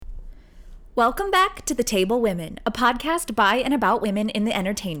Welcome back to The Table Women, a podcast by and about women in the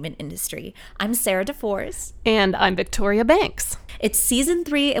entertainment industry. I'm Sarah DeForest. And I'm Victoria Banks. It's season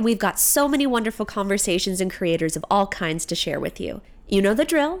 3, and we've got so many wonderful conversations and creators of all kinds to share with you. You know the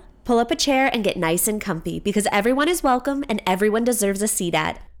drill. Pull up a chair and get nice and comfy because everyone is welcome and everyone deserves a seat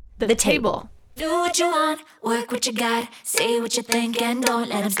at The table. Do what you want, work what you got, say what you think, and don't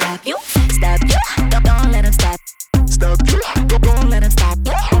let them stop you. Stop you, don't let them stop. Stop you, don't let them stop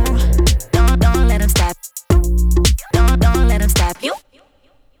you. Don't let them stop. Don't let them stop you.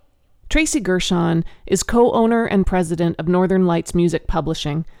 Tracy Gershon is co-owner and president of Northern Lights Music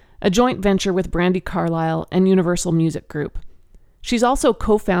Publishing, a joint venture with Brandi Carlile and Universal Music Group. She's also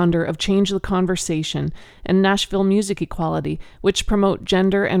co-founder of Change the Conversation and Nashville Music Equality, which promote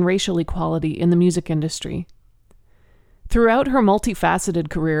gender and racial equality in the music industry. Throughout her multifaceted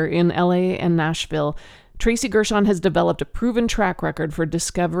career in LA and Nashville, Tracy Gershon has developed a proven track record for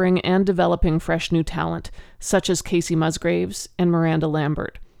discovering and developing fresh new talent, such as Casey Musgraves and Miranda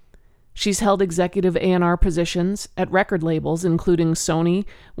Lambert. She's held executive A&R positions at record labels including Sony,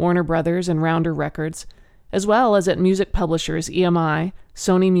 Warner Brothers, and Rounder Records, as well as at music publishers EMI,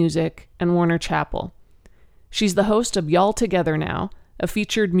 Sony Music, and Warner Chappell. She's the host of Y'all Together Now, a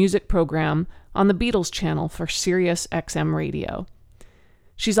featured music program on the Beatles channel for Sirius XM Radio.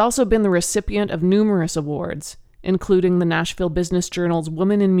 She's also been the recipient of numerous awards, including the Nashville Business Journal's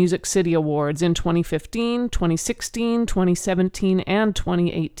Women in Music City Awards in 2015, 2016, 2017, and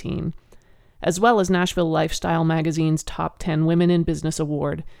 2018, as well as Nashville Lifestyle Magazine's Top 10 Women in Business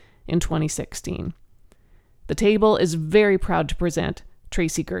Award in 2016. The Table is very proud to present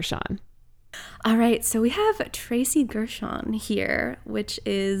Tracy Gershon. All right, so we have Tracy Gershon here, which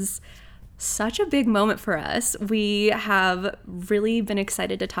is such a big moment for us. We have really been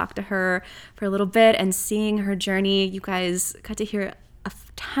excited to talk to her for a little bit and seeing her journey. You guys got to hear a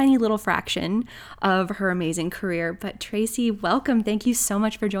tiny little fraction of her amazing career. But Tracy, welcome. Thank you so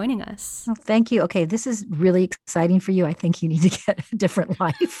much for joining us. Oh, thank you. Okay, this is really exciting for you. I think you need to get a different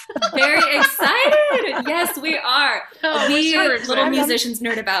life. Very excited. Yes, we are. Oh, we we're so little excited. musicians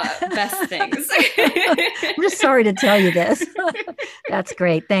nerd about best things. I'm just sorry to tell you this. That's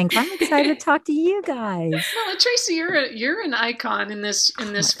great. Thanks. I'm excited to talk to you guys. Well, Tracy, you're an icon in this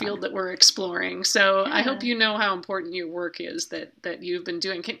field that we're exploring. So I hope you know how important your work is that you've been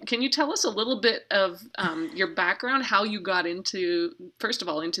doing. Can you tell us a little bit of your background, how you got into, first of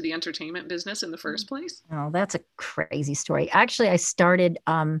all, into the entertainment business in the first place? Oh, that's a crazy story. Actually, I started,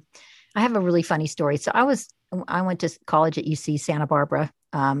 I have a really funny story. So I went to college at UC Santa Barbara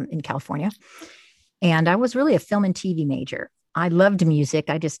in California, and I was really a film and TV major. I loved music.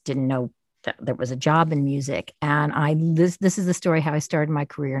 I just didn't know that there was a job in music. And this is the story how I started my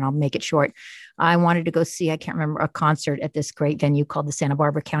career, and I'll make it short. I wanted to go see, I can't remember, a concert at this great venue called the Santa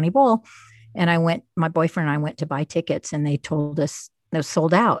Barbara County Bowl. And my boyfriend and I went to buy tickets, and they told us it was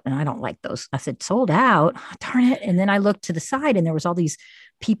sold out. And I don't like those. I said, sold out? Darn it. And then I looked to the side, and there was all these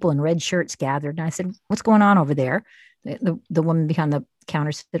people in red shirts gathered. And I said, what's going on over there? The woman behind the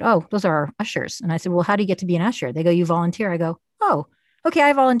counter said, oh, those are our ushers. And I said, well, how do you get to be an usher? They go, you volunteer. I go, oh, okay,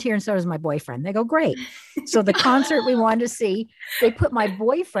 I volunteer, and so does my boyfriend. They go, great. So the concert we wanted to see, they put my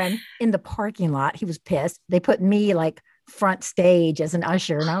boyfriend in the parking lot. He was pissed. They put me like front stage as an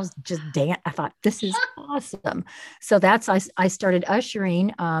usher, and I was just I thought, this is awesome. So I started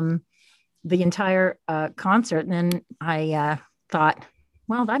ushering the entire concert. And then I thought,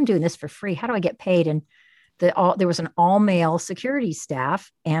 well, I'm doing this for free. How do I get paid? And there was an all-male security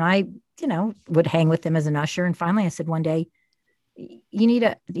staff, and I, would hang with them as an usher. And finally I said one day, you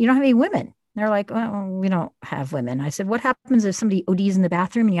don't have any women. They're like, well, we don't have women. I said, what happens if somebody ODs in the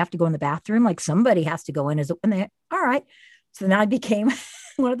bathroom and you have to go in the bathroom? Like, somebody has to go in all right. So then I became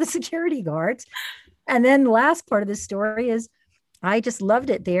one of the security guards. And then the last part of this story is I just loved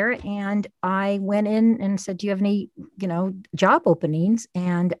it there. And I went in and said, do you have any, job openings?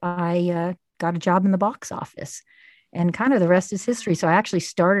 And I got a job in the box office, and kind of the rest is history. So I actually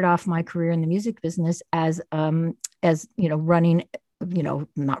started off my career in the music business as running,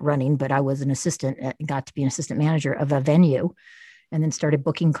 not running, but I was an assistant, got to be an assistant manager of a venue, and then started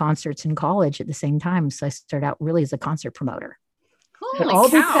booking concerts in college at the same time. So I started out really as a concert promoter. Holy cow,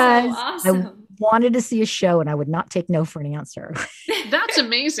 because awesome. I wanted to see a show, and I would not take no for an answer. That's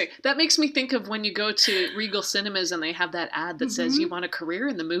amazing. That makes me think of when you go to Regal Cinemas and they have that ad that says you want a career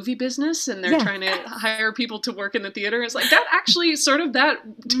in the movie business, and they're trying to hire people to work in the theater. It's like, that actually sort of that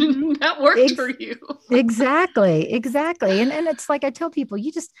worked for you. Exactly. And it's like, I tell people,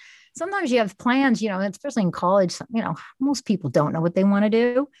 sometimes you have plans, especially in college, most people don't know what they want to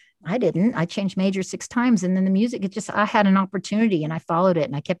do. I didn't. I changed majors 6 times. And then the music, I had an opportunity and I followed it.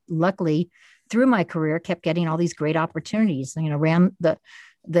 And I kept, luckily, through my career, kept getting all these great opportunities. Ran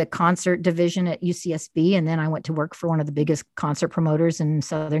the concert division at UCSB. And then I went to work for one of the biggest concert promoters in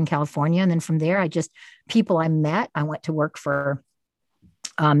Southern California. And then from there, people I met, I went to work for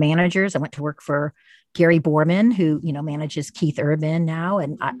managers. I went to work for Gary Borman, who, manages Keith Urban now.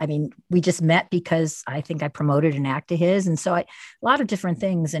 And I mean, we just met because I think I promoted an act of his. And so a lot of different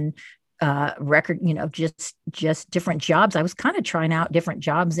things and record, just different jobs. I was kind of trying out different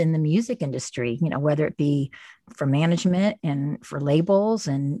jobs in the music industry, whether it be for management and for labels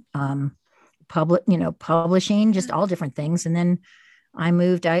and publishing, just all different things. And then I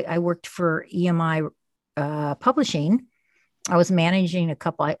moved, I worked for EMI Publishing. I was managing a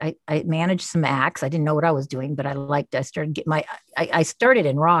couple, I managed some acts. I didn't know what I was doing, but I started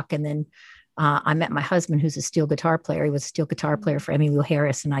in rock. And then I met my husband, who's a steel guitar player. He was a steel guitar player for Emmylou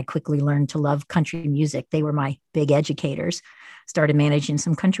Harris. And I quickly learned to love country music. They were my big educators. Started managing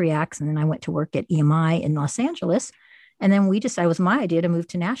some country acts. And then I went to work at EMI in Los Angeles. And then it was my idea to move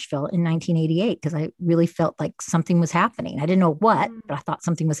to Nashville in 1988, because I really felt like something was happening. I didn't know what, but I thought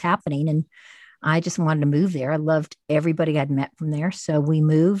something was happening. And I just wanted to move there. I loved everybody I'd met from there. So we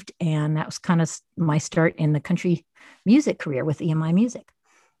moved, and that was kind of my start in the country music career with EMI Music.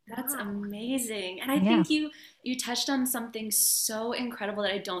 That's amazing. And I think you touched on something so incredible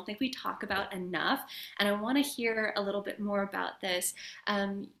that I don't think we talk about enough. And I want to hear a little bit more about this.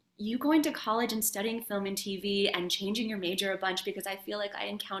 You going to college and studying film and TV and changing your major a bunch, because I feel like I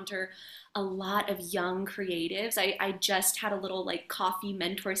encounter a lot of young creatives. I just had a little coffee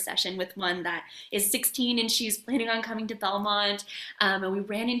mentor session with one that is 16 and she's planning on coming to Belmont. And we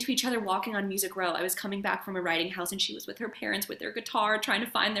ran into each other walking on Music Row. I was coming back from a writing house and she was with her parents with their guitar trying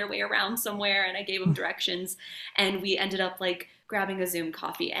to find their way around somewhere. And I gave them directions and we ended up grabbing a Zoom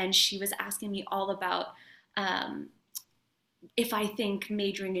coffee. And she was asking me all about if I think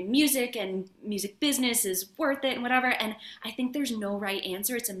majoring in music and music business is worth it and whatever. And I think there's no right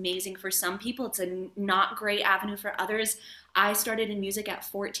answer. It's amazing for some people. It's a not great avenue for others. I started in music at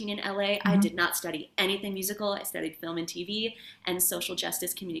 14 in LA. Mm-hmm. I did not study anything musical. I studied film and TV and social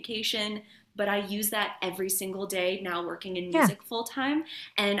justice communication, but I use that every single day now working in music full time.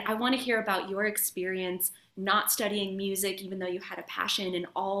 And I want to hear about your experience not studying music, even though you had a passion, and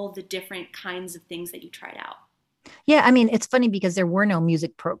all the different kinds of things that you tried out. Yeah, I mean, it's funny because there were no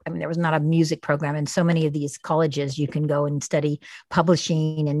music there was not a music program in so many of these colleges. You can go and study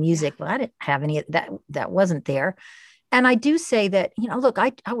publishing and music. Well, I didn't have any of that. That wasn't there. And I do say that, look,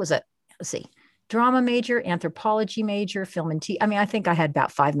 I was drama major, anthropology major, film and TV. I mean, I think I had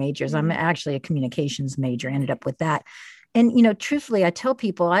about 5 majors. I'm actually a communications major, ended up with that. And, truthfully, I tell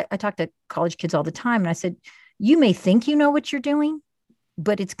people, I talk to college kids all the time, and I said, you may think you know what you're doing,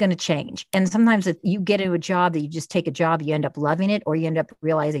 but it's going to change. And sometimes if you get into a job that you just take a job, you end up loving it, or you end up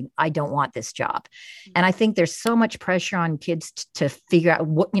realizing, I don't want this job. And I think there's so much pressure on kids to figure out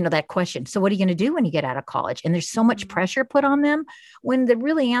what, that question. So what are you going to do when you get out of college? And there's so much pressure put on them when the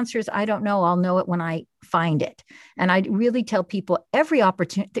really answer is, I don't know. I'll know it when I find it. And I really tell people every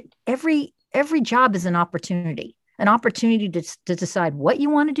opportunity, every job is an opportunity to decide what you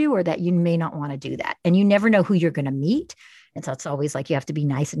want to do, or that you may not want to do that. And you never know who you're going to meet. And so it's always you have to be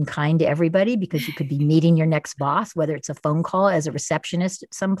nice and kind to everybody, because you could be meeting your next boss, whether it's a phone call as a receptionist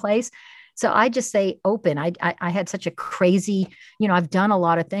someplace. So I just say open. I had such a crazy, I've done a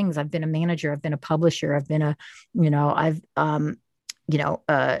lot of things. I've been a manager. I've been a publisher. I've been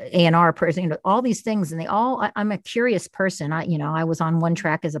A&R person, all these things. And I'm a curious person. I was on one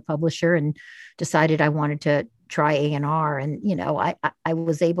track as a publisher and decided I wanted to try A&R. And, I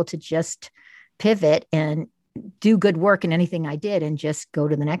was able to just pivot and do good work in anything I did and just go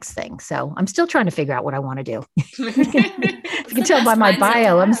to the next thing. So I'm still trying to figure out what I want to do. You can tell by my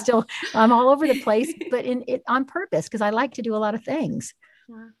bio, I'm all over the place, but on purpose, because I like to do a lot of things.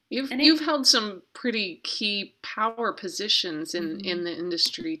 You've held some pretty key power positions in the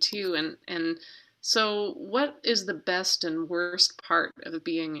industry too. And so what is the best and worst part of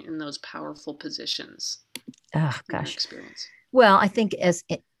being in those powerful positions? Oh, gosh. Experience? Well, I think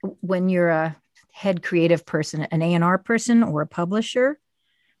when you're a head creative person, an A&R person or a publisher,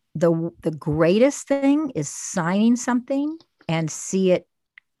 the greatest thing is signing something and see it,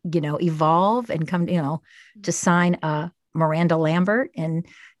 evolve and come, to sign a Miranda Lambert. And,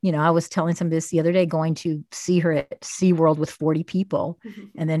 I was telling somebody this the other day, going to see her at SeaWorld with 40 people.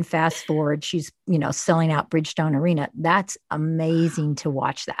 And then fast forward, she's, selling out Bridgestone Arena. That's amazing to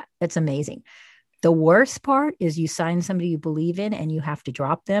watch that. That's amazing. The worst part is you sign somebody you believe in and you have to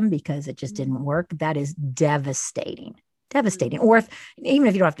drop them because it just didn't work. That is devastating. Devastating. Or even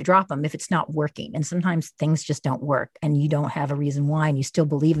if you don't have to drop them, if it's not working, and sometimes things just don't work and you don't have a reason why and you still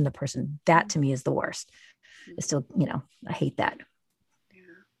believe in the person, that to me is the worst. It's still, I hate that.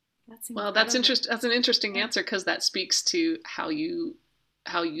 Well, that's interesting. That's an interesting answer, because that speaks to how you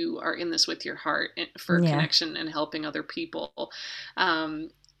are in this with your heart for connection and helping other people.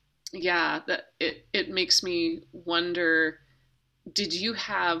 That it makes me wonder, did you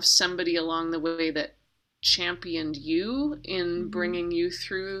have somebody along the way that championed you in bringing you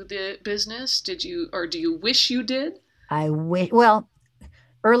through the business? Did you, or do you wish you did? I wish, well,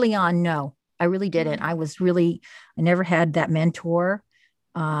 early on, no, I really didn't. I never had that mentor.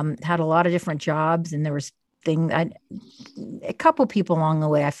 Had a lot of different jobs, and there was a couple people along the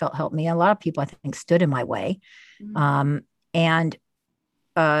way I felt helped me. A lot of people I think stood in my way.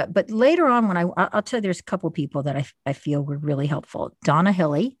 But later on, when I'll tell you, there's a couple of people that I feel were really helpful. Donna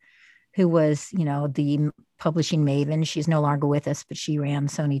Hilley, who was, the publishing maven. She's no longer with us, but she ran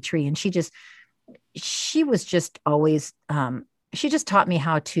Sony Tree, and she was just always, she just taught me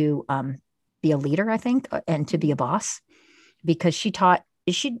how to be a leader, I think, and to be a boss, because she taught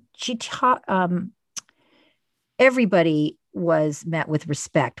everybody was met with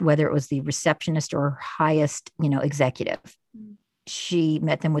respect, whether it was the receptionist or highest, executive. She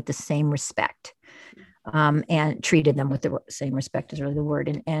met them with the same respect, and treated them with the same respect is really the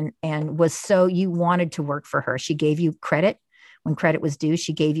word. And was so, you wanted to work for her. She gave you credit when credit was due.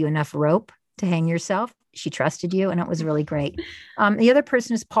 She gave you enough rope to hang yourself. She trusted you, and it was really great. The other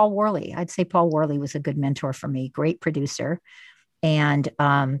person is Paul Worley. I'd say Paul Worley was a good mentor for me, great producer. And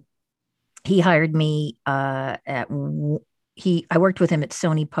he hired me I worked with him at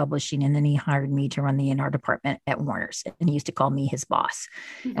Sony Publishing, and then he hired me to run the A&R department at Warner's, and he used to call me his boss.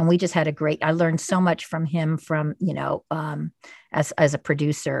 And we just had I learned so much from him as a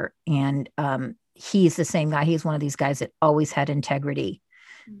producer. And he's the same guy. He's one of these guys that always had integrity,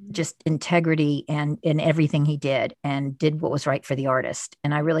 just integrity and in everything he did, and did what was right for the artist.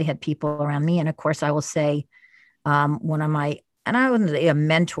 And I really had people around me. And of course, I will say, and I wasn't a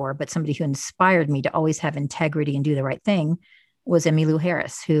mentor, but somebody who inspired me to always have integrity and do the right thing was Emmylou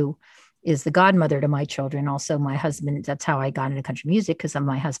Harris, who is the godmother to my children. Also my husband, that's how I got into country music, because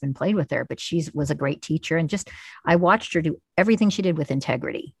my husband played with her, but she was a great teacher. And I watched her do everything she did with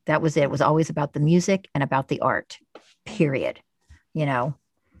integrity. That was it. It was always about the music and about the art, period. The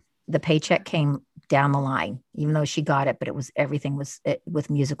paycheck came down the line, even though she got it, but everything was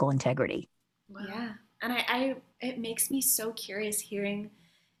with musical integrity. Wow. Yeah. And it makes me so curious hearing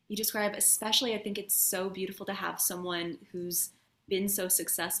you describe, especially, I think it's so beautiful to have someone who's been so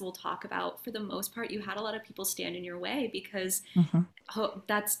successful talk about, for the most part, you had a lot of people stand in your way, because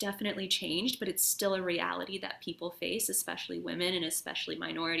that's definitely changed, but it's still a reality that people face, especially women and especially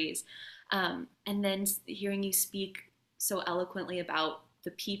minorities. And then hearing you speak so eloquently about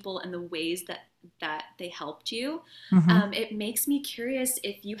the people and the ways that they helped you, it makes me curious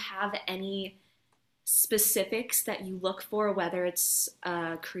if you have any specifics that you look for, whether it's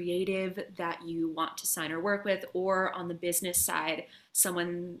creative that you want to sign or work with, or on the business side,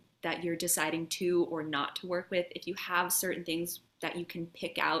 someone that you're deciding to or not to work with. If you have certain things that you can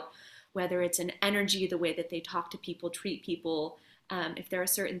pick out, whether it's an energy, the way that they talk to people, treat people, if there are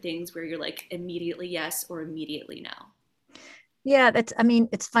certain things where you're like immediately yes or immediately no. Yeah,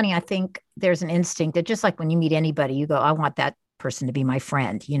 it's funny. I think there's an instinct that just like when you meet anybody, you go, I want that person to be my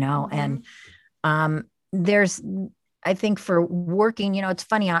friend, and I think for working, it's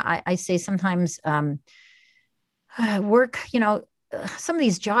funny. I say sometimes, work, some of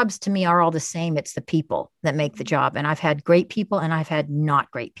these jobs to me are all the same. It's the people that make the job. And I've had great people and I've had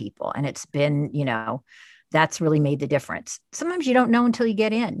not great people. And it's been, that's really made the difference. Sometimes you don't know until you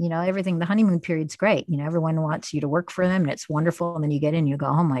get in, everything, the honeymoon period's great. Everyone wants you to work for them and it's wonderful. And then you get in, you go,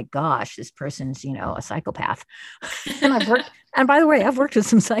 oh my gosh, this person's, a psychopath. And by the way, I've worked with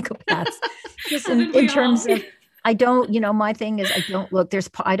some psychopaths just in terms of, I don't, my thing is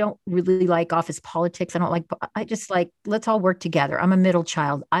I don't really like office politics. I just like, let's all work together. I'm a middle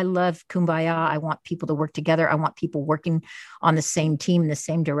child. I love kumbaya. I want people to work together. I want people working on the same team, in the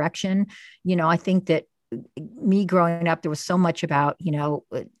same direction. I think that me growing up, there was so much about,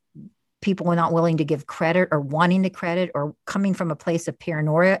 people were not willing to give credit or wanting the credit or coming from a place of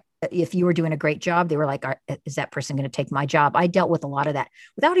paranoia if you were doing a great job, they were like, is that person going to take my job? I dealt with a lot of that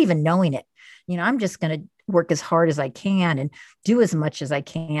without even knowing it. I'm just going to work as hard as I can and do as much as I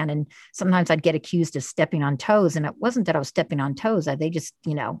can. And sometimes I'd get accused of stepping on toes. And it wasn't that I was stepping on toes. They just,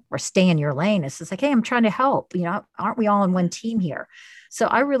 or stay in your lane. It's just like, hey, I'm trying to help. Aren't we all on one team here? So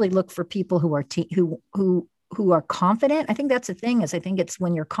I really look for people who are who are confident. I think that's the thing is I think it's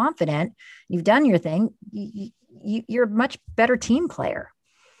when you're confident, you've done your thing, you're a much better team player.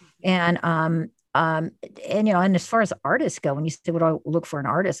 And as far as artists go, when you say, what do I look for an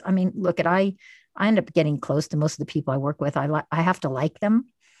artist? I mean, I end up getting close to most of the people I work with. I have to like them.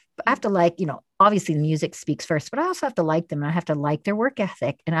 I have to like, obviously the music speaks first, but I also have to like them. And I have to like their work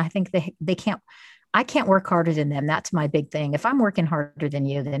ethic. And I think I can't work harder than them. That's my big thing. If I'm working harder than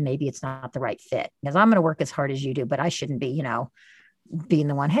you, then maybe it's not the right fit, because I'm going to work as hard as you do, but I shouldn't be, being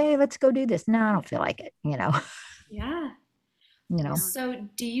the one, hey, let's go do this. No, I don't feel like it, Yeah. So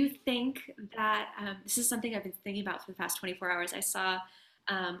do you think that this is something I've been thinking about for the past 24 hours? I saw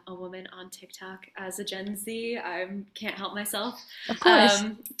a woman on TikTok as a Gen Z. I can't help myself. Of course.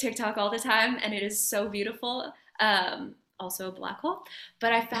 TikTok all the time, and it is so beautiful. Also a black hole.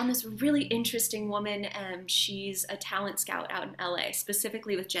 But I found this really interesting woman. She's a talent scout out in LA,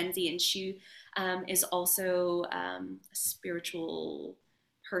 specifically with Gen Z, and she is also a spiritual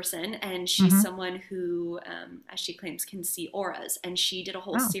person, and she's someone who, as she claims, can see auras. And she did a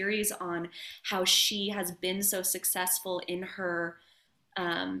whole series on how she has been so successful in her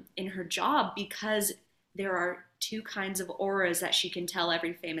job because there are two kinds of auras that she can tell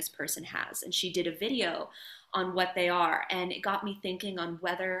every famous person has. And she did a video on what they are, and it got me thinking on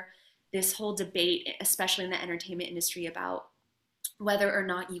whether this whole debate, especially in the entertainment industry, about whether or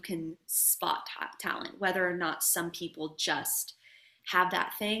not you can spot talent, whether or not some people just have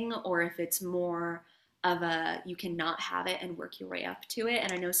that thing, or if it's more of a you cannot have it and work your way up to it.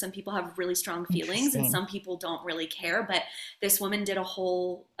 And I know some people have really strong feelings and some people don't really care, but this woman did a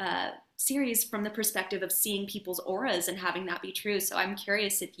whole series from the perspective of seeing people's auras and having that be true. So I'm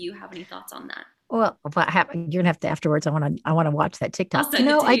curious if you have any thoughts on that. Well, you're gonna have to afterwards. I want to watch that TikTok. I'll send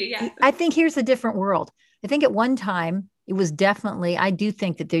it to you, yeah. I think here's a different world. I think at one time it was definitely. I do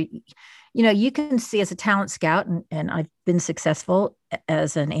think that there, you can see as a talent scout, and I've been successful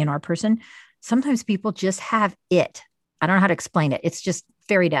as an A&R person. Sometimes people just have it. I don't know how to explain it. It's just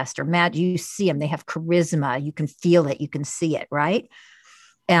fairy dust or magic. You see them; they have charisma. You can feel it. You can see it, right?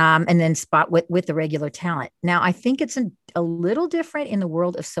 And then spot with the regular talent. Now, I think it's a little different in the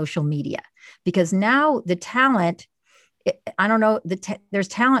world of social media, because now the talent, I don't know, there's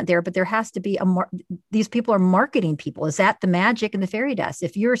talent there, but there has to be these people are marketing people. Is that the magic and the fairy dust?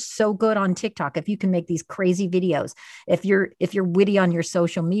 If you're so good on TikTok, if you can make these crazy videos, if you're witty on your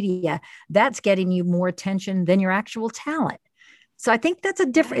social media, that's getting you more attention than your actual talent. So I think that's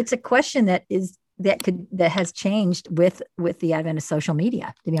it's a question that has changed with the advent of social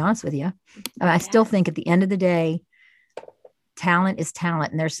media, to be honest with you. I still think at the end of the day, talent is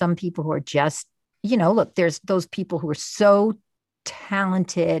talent. And there's some people who are just, look, there's those people who are so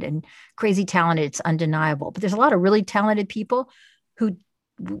talented and crazy talented, it's undeniable. But there's a lot of really talented people who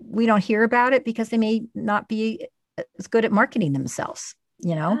we don't hear about it because they may not be as good at marketing themselves,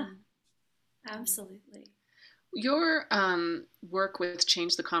 Yeah, absolutely. Your work with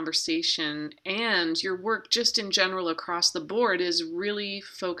Change the Conversation and your work just in general across the board is really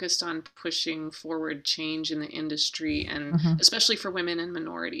focused on pushing forward change in the industry, and especially for women and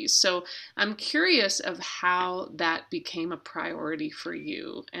minorities. So I'm curious of how that became a priority for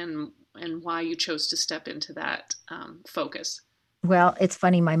you and why you chose to step into that focus. Well, it's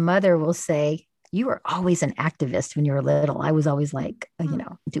funny. My mother will say, you were always an activist when you were little. I was always like,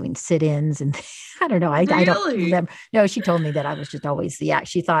 doing sit-ins and I don't know. I don't remember. No, she told me that I was just always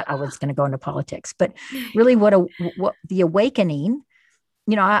she thought I was going to go into politics, but really what the awakening,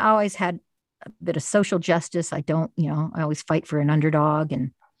 I always had a bit of social justice. I always fight for an underdog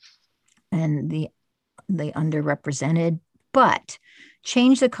and the underrepresented, but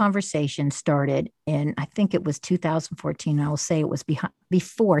Change the Conversation started in, I think it was 2014. I will say it was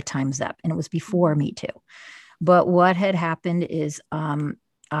before Time's Up, and it was before Me Too. But what had happened is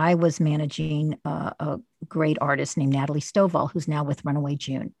I was managing a great artist named Natalie Stovall, who's now with Runaway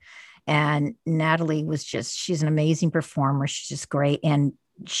June. And Natalie she's an amazing performer. She's just great. And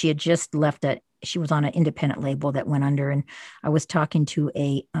she had just she was on an independent label that went under. And I was talking to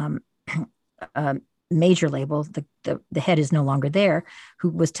a major label, the head is no longer there, who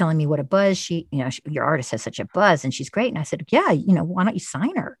was telling me what a buzz your artist has such a buzz and she's great. And I said, yeah, why don't you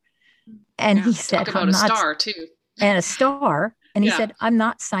sign her? And he said, talk about a star too. And a star. And he said, I'm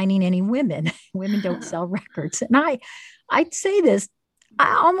not signing any women. Women don't sell records. And I'd say this,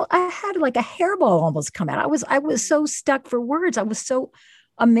 I had like a hairball almost come out. I was so stuck for words. I was so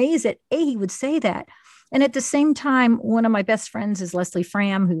amazed that he would say that. And at the same time, one of my best friends is Leslie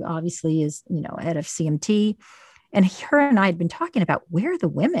Fram, who obviously is, head of CMT. And her and I had been talking about where are the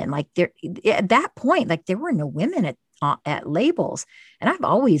women? Like there at that point, like there were no women at labels. And I've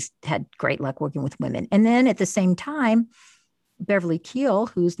always had great luck working with women. And then at the same time, Beverly Keel,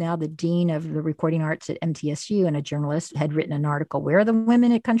 who's now the dean of the recording arts at MTSU and a journalist, had written an article, Where are the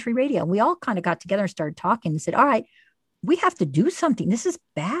Women at Country Radio? And we all kind of got together and started talking and said, all right, we have to do something. This is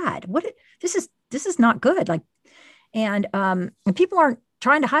bad. This is not good. Like, and people aren't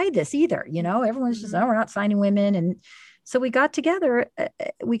trying to hide this either. Everyone's just, we're not signing women. And so we got together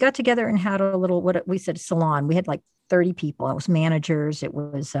and had a little, what we said, salon. We had like 30 people. It was managers. It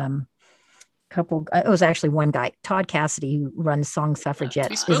was, it was actually one guy, Todd Cassidy, who runs Song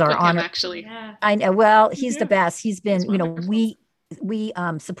Suffragettes, is our honor. Actually, yeah. I know. Well, he's the best. He's been, we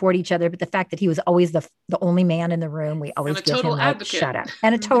support each other, but the fact that he was always the only man in the room, we always give him a shout out,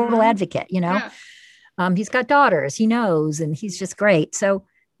 and a total advocate. Yeah. He's got daughters, he knows, and he's just great. So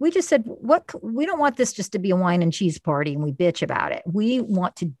we just said, we don't want this just to be a wine and cheese party and we bitch about it. We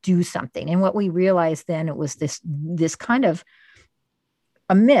want to do something. And what we realized then, it was this kind of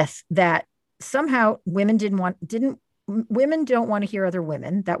a myth that somehow women don't want to hear other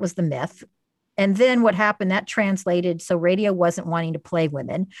women. That was the myth. And then what happened, that translated. So radio wasn't wanting to play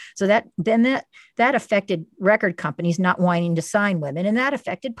women. So that affected record companies not wanting to sign women. And that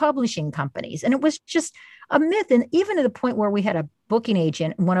affected publishing companies. And it was just a myth. And even to the point where we had a booking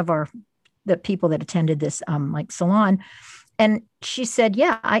agent, one of the people that attended this salon. And she said,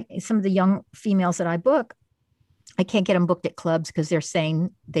 some of the young females that I book, I can't get them booked at clubs because they're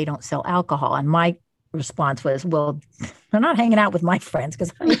saying they don't sell alcohol. And my response was, well, they're not hanging out with my friends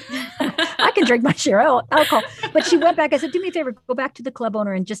because I can drink my share of alcohol. But she went back. I said, do me a favor, go back to the club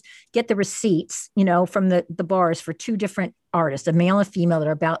owner and just get the receipts, from the bars for two different artists, a male and female, that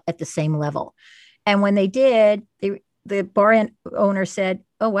are about at the same level. And when they did, the bar owner said,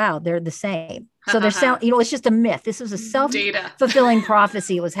 oh, wow, they're the same. So they're selling, it's just a myth. This was a self-fulfilling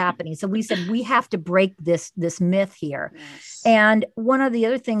prophecy. It was happening. So we said, we have to break this myth here. Yes. And one of the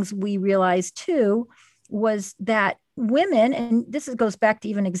other things we realized too, was that women, and this goes back to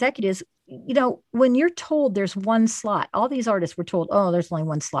even executives, when you're told there's one slot, all these artists were told, oh, there's only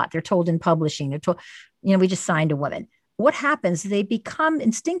one slot. They're told in publishing, they're told, we just signed a woman. What happens? They become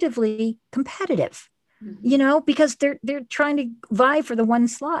instinctively competitive. Because they're trying to vie for the one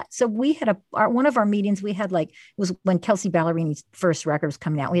slot. So we had one of our meetings, we had it was when Kelsey Ballerini's first record was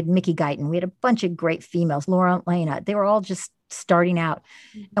coming out. We had Mickey Guyton. We had a bunch of great females, Laura Lena. They were all just starting out.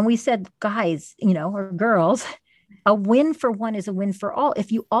 And we said, guys, or girls, a win for one is a win for all.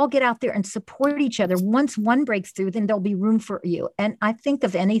 If you all get out there and support each other, once one breaks through, then there'll be room for you. And I think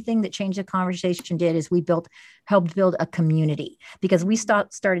of anything that Change the Conversation did is we helped build a community, because we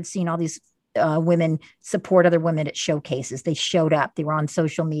started seeing all these women support other women at showcases. They showed up, they were on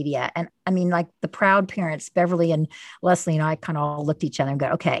social media. And I mean, like the proud parents, Beverly and Leslie and I kind of all looked at each other and go,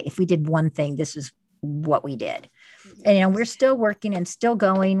 okay, if we did one thing, this is what we did. And, we're still working and still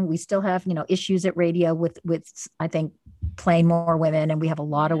going. We still have, issues at radio with, I think, playing more women, and we have a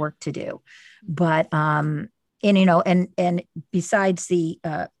lot of work to do. But, and besides a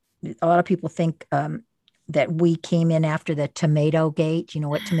lot of people think, that we came in after the Tomato Gate. You know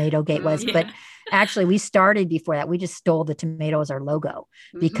what Tomato Gate was? Yeah. But actually we started before that. We just stole the tomato as our logo,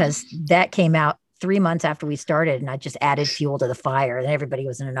 because that came out 3 months after we started, and I just added fuel to the fire, and everybody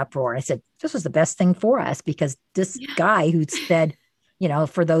was in an uproar. I said, this was the best thing for us, because this guy who said,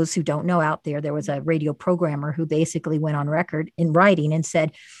 for those who don't know out there was a radio programmer who basically went on record in writing and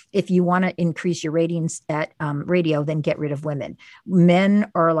said, if you want to increase your ratings at radio, then get rid of women.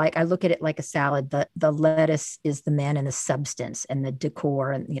 Men are I look at it like a salad. The lettuce is the men, and the substance and the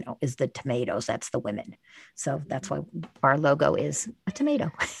decor and, is the tomatoes. That's the women. So that's why our logo is a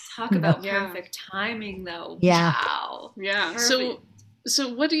tomato. Talk about perfect timing though. Yeah. Wow. Yeah. Perfect.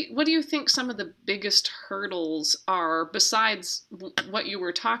 So what do you think some of the biggest hurdles are, besides what you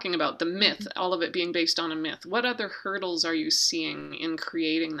were talking about, the myth, all of it being based on a myth? What other hurdles are you seeing in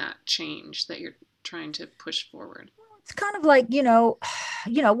creating that change that you're trying to push forward? It's kind of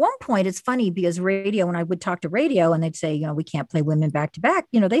at one point, it's funny because radio, when I would talk to radio and they'd say, we can't play women back to back,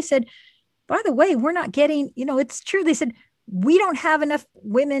 they said, by the way, we're not getting, it's true. They said, we don't have enough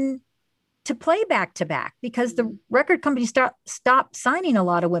women to play back to back because the record companies stopped signing a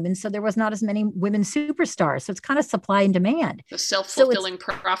lot of women. So there was not as many women superstars. So it's kind of supply and demand. The self-fulfilling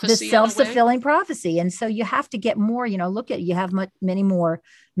prophecy. The self-fulfilling prophecy. And so you have to get more, you have many more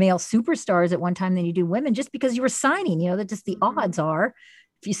male superstars at one time than you do women, just because you were signing, that just the odds are,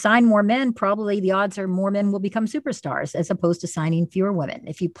 if you sign more men, probably the odds are more men will become superstars as opposed to signing fewer women.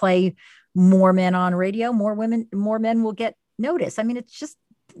 If you play more men on radio, more men will get noticed. I mean, it's just,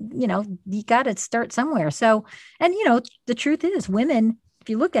 you got to start somewhere. So, and, the truth is women, if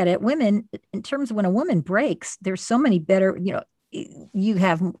you look at it, women, in terms of when a woman breaks, there's so many better, you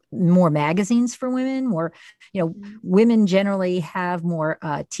have more magazines for women, more, women generally have more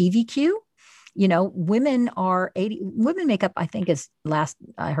TVQ. Women make up, I think is last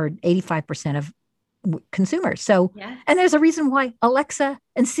I heard 85% of consumers. So, and there's a reason why Alexa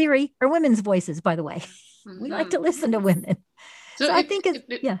and Siri are women's voices, by the way. We like to listen to women. So I think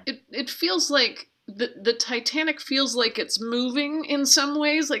it feels like the Titanic feels like it's moving in some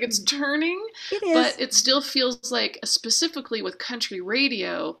ways, like it's turning, but it still feels like, specifically with country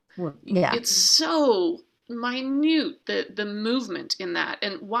radio, it's so minute, the movement in that.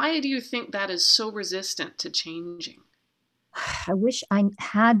 And why do you think that is so resistant to changing? I wish I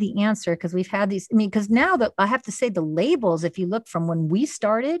had the answer, because we've had these, because now that I have to say the labels, if you look from when we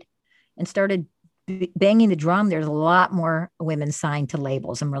started banging the drum, there's a lot more women signed to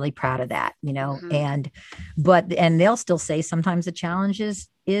labels. I'm really proud of that, and they'll still say sometimes the challenge is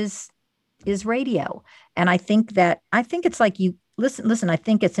radio. And I think it's like, you listen, I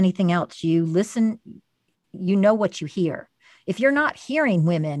think it's anything else. You listen, what you hear. If you're not hearing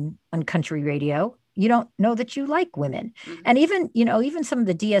women on country radio, you don't know that you like women. And even some of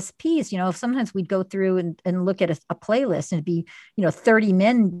the DSPs, sometimes we'd go through and look at a playlist and it'd be, 30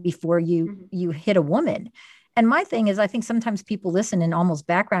 men before you hit a woman. And my thing is, I think sometimes people listen in almost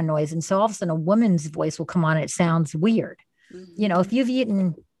background noise. And so all of a sudden a woman's voice will come on and it sounds weird. If you've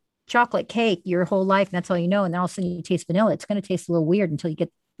eaten chocolate cake your whole life and that's all you know, and then all of a sudden you taste vanilla, it's going to taste a little weird until you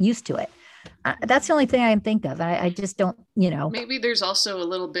get used to it. That's the only thing I can think of. I just don't, Maybe there's also a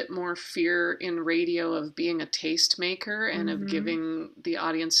little bit more fear in radio of being a tastemaker and of giving the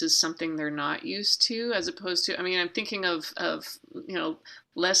audiences something they're not used to, as opposed to, I'm thinking of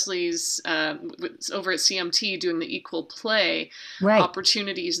Leslie's over at CMT doing the equal play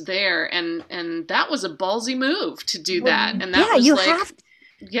opportunities there. And that was a ballsy move to do that. And that was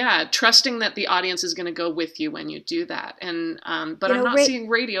trusting that the audience is going to go with you when you do that. And but I'm not seeing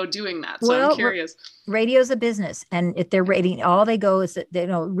radio doing that, so I'm curious. Radio's a business, and if they're rating, all they go is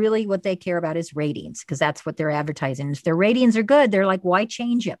that really what they care about is ratings, because that's what they're advertising. If their ratings are good, they're like, why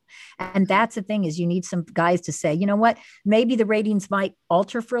change it? And that's the thing, is you need some guys to say, you know what, maybe the ratings might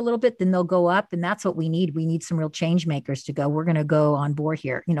alter for a little bit, then they'll go up, and that's what we need. We need some real change makers to go, we're going to go on board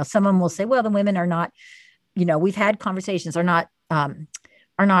here. Some of them will say, well, the women are not, we've had conversations, are not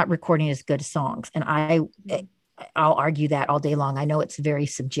recording as good songs. And I'll argue that all day long. I know it's very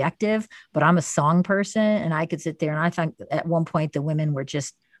subjective, but I'm a song person, and I could sit there and I think at one point the women were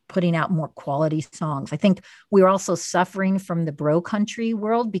just putting out more quality songs. I think we were also suffering from the bro country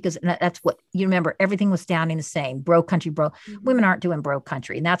world, because that's what you remember, everything was sounding the same. Bro country, women aren't doing bro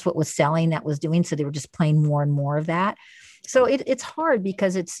country. And that's what was selling, that was doing. So they were just playing more and more of that. So it's hard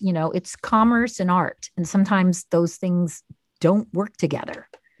because it's, it's commerce and art. And sometimes those things don't work together.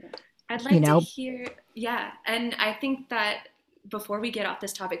 I'd like to hear, and I think that before we get off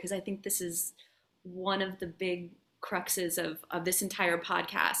this topic, because I think this is one of the big cruxes of this entire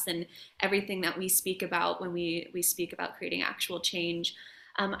podcast and everything that we speak about when we speak about creating actual change,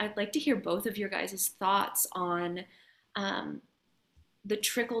 I'd like to hear both of your guys' thoughts on the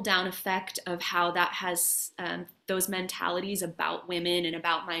trickle-down effect of how that has, those mentalities about women and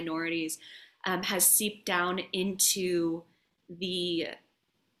about minorities has seeped down into the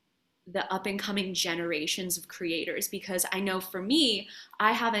up-and-coming generations of creators. Because I know for me,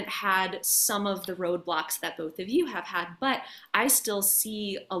 I haven't had some of the roadblocks that both of you have had, but I still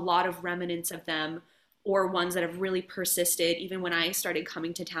see a lot of remnants of them, or ones that have really persisted. Even when I started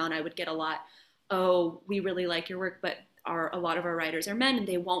coming to town, I would get a lot, oh, we really like your work, but a lot of our writers are men and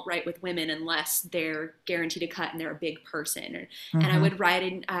they won't write with women unless they're guaranteed a cut and they're a big person. And I would write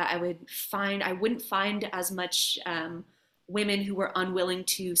in, I wouldn't find as much women who were unwilling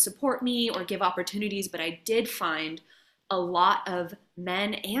to support me or give opportunities, but I did find a lot of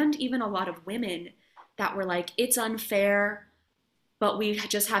men and even a lot of women that were like, it's unfair, but we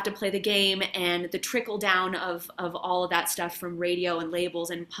just have to play the game. And the trickle down of all of that stuff from radio and labels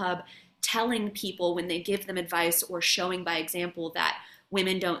and pub, telling people when they give them advice or showing by example that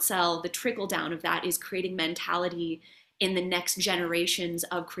women don't sell, the trickle down of that is creating mentality in the next generations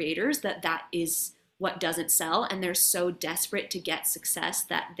of creators that is what doesn't sell, and they're so desperate to get success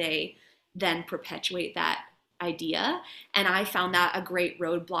that they then perpetuate that idea. And I found that a great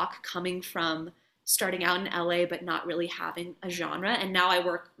roadblock coming from starting out in LA but not really having a genre. And now I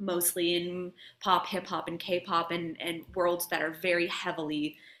work mostly in pop, hip hop, and K-pop, and worlds that are very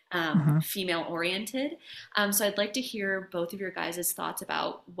heavily female oriented. So I'd like to hear both of your guys' thoughts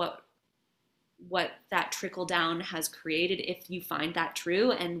about what that trickle down has created, if you find that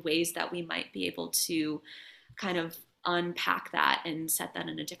true, and ways that we might be able to kind of unpack that and set that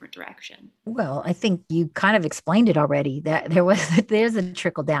in a different direction. Well, I think you kind of explained it already, that there's a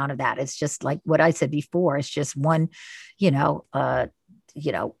trickle down of that. It's just like what I said before. It's just one, if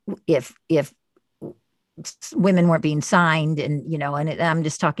women weren't being signed, and I'm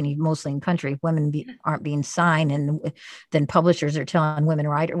just talking mostly in country, women aren't being signed, and then publishers are telling women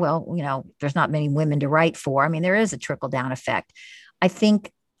writer, well, there's not many women to write for. I mean, there is a trickle down effect. I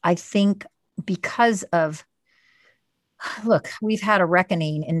think because of, look, we've had a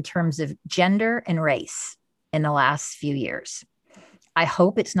reckoning in terms of gender and race in the last few years. I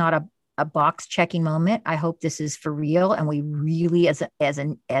hope it's not a box checking moment. I hope this is for real, and we really, as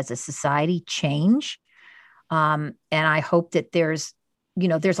a society, change. And I hope that there's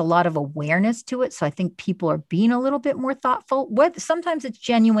a lot of awareness to it. So I think people are being a little bit more thoughtful. Sometimes it's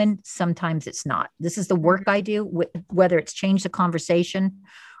genuine, sometimes it's not. This is the work I do, whether it's changed the conversation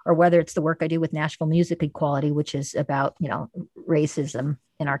or whether it's the work I do with Nashville Music Equality, which is about, racism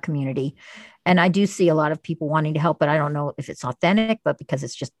in our community. And I do see a lot of people wanting to help, but I don't know if it's authentic, but because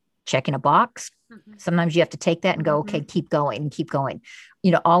it's just checking a box. Sometimes you have to take that and go, okay, keep going and keep going.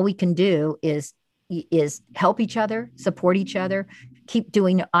 All we can do is help each other, support each other,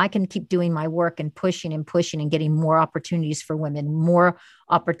 I can keep doing my work and pushing and getting more opportunities for women, more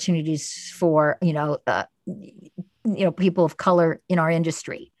opportunities for, people of color in our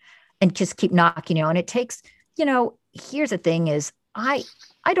industry, and just keep knocking, and it takes, here's the thing is I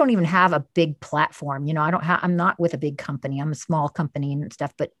don't even have a big platform. I'm not with a big company. I'm a small company and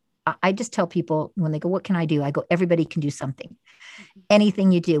stuff, but I just tell people when they go, what can I do? I go, everybody can do something.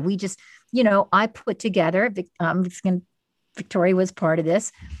 Anything you do. We just, I put together, Victoria was part of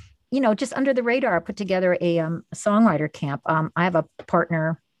this, just under the radar, I put together a songwriter camp. I have a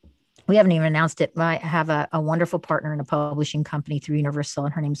partner. We haven't even announced it. I have a wonderful partner in a publishing company through Universal,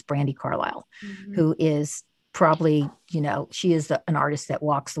 and her name's Brandi Carlile, who is probably, she is an artist that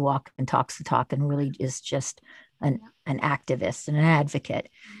walks the walk and talks the talk, and really is just an activist and an advocate.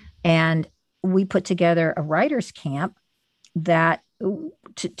 And we put together a writer's camp that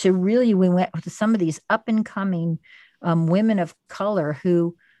to really, we went with some of these up and coming women of color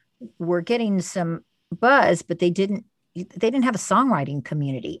who were getting some buzz, but they didn't have a songwriting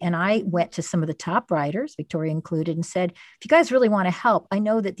community. And I went to some of the top writers, Victoria included, and said, if you guys really want to help, I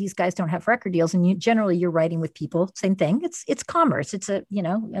know that these guys don't have record deals, and generally you're writing with people, same thing. It's commerce. It's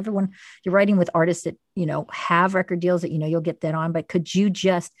everyone, you're writing with artists that, have record deals that, you'll get that on, but could you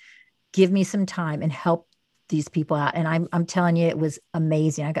just give me some time and help these people out? And I'm telling you, it was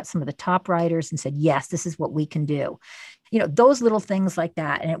amazing. I got some of the top writers and said, yes, this is what we can do. Those little things like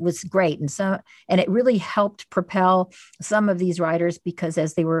that. And it was great. And it really helped propel some of these writers, because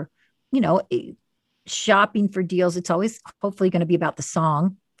as they were, shopping for deals, it's always hopefully going to be about the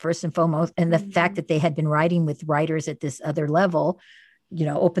song first and foremost. And the fact that they had been writing with writers at this other level,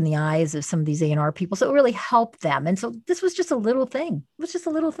 open the eyes of some of these A&R people. So it really helped them. And so this was just a little thing. It was just a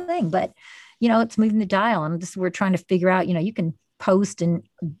little thing, but it's moving the dial. And we're trying to figure out, you can post and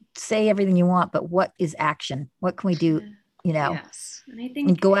say everything you want, but what is action? What can we do? Yes. And I think,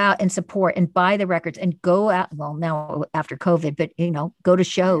 and go out and support and buy the records and go out. Well, now after COVID, but go to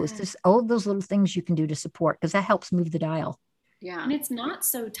shows. There's all those little things you can do to support, because that helps move the dial. Yeah. And it's not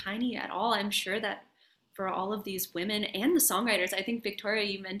so tiny at all. I'm sure that for all of these women and the songwriters, I think, Victoria,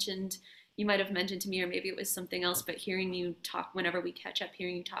 you might have mentioned to me, or maybe it was something else, but hearing you talk, whenever we catch up,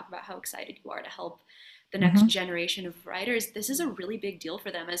 hearing you talk about how excited you are to help the next generation of writers, this is a really big deal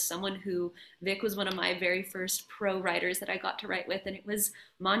for them. As someone who, Vic was one of my very first pro writers that I got to write with, and it was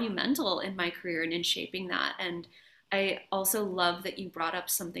monumental in my career and in shaping that. And I also love that you brought up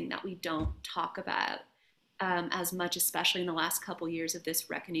something that we don't talk about as much, especially in the last couple years of this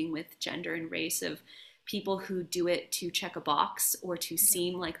reckoning with gender and race, of people who do it to check a box or to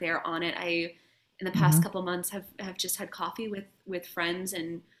seem like they're on it. I, in the past couple months, have just had coffee with friends,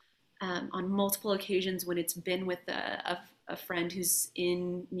 and on multiple occasions when it's been with a friend who's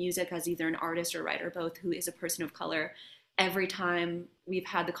in music as either an artist or writer, both, who is a person of color, every time we've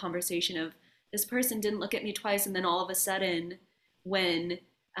had the conversation of, this person didn't look at me twice, and then all of a sudden, when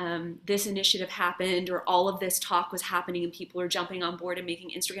this initiative happened, or all of this talk was happening and people are jumping on board and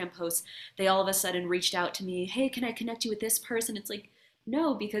making Instagram posts, they all of a sudden reached out to me, hey, can I connect you with this person? It's like,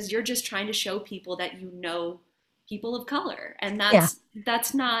 no, because you're just trying to show people that you know people of color, and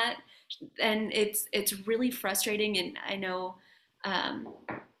that's not, and it's really frustrating. And I know,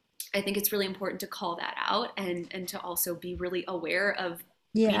 I think it's really important to call that out, and to also be really aware of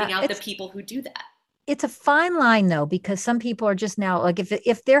weeding out the people who do that. It's a fine line though, because some people are just now like,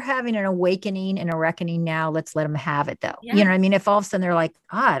 if they're having an awakening and a reckoning now, let's let them have it though. Yeah. You know what I mean? If all of a sudden they're like,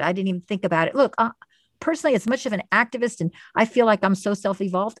 God, I didn't even think about it. Look, personally, as much of an activist, and I feel like I'm so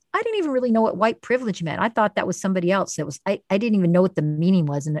self-evolved, I didn't even really know what white privilege meant. I thought that was somebody else. I didn't even know what the meaning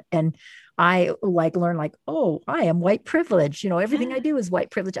was. And I like learned like, oh, I am white privilege. You know, everything I do is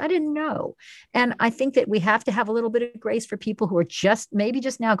white privilege. I didn't know. And I think that we have to have a little bit of grace for people who are maybe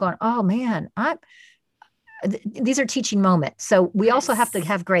just now going, oh man, these are teaching moments. So we also have to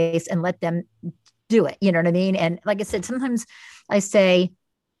have grace and let them do it. You know what I mean? And like I said, sometimes I say,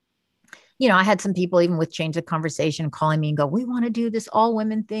 you know, I had some people even with Change the Conversation calling me and go, we want to do this all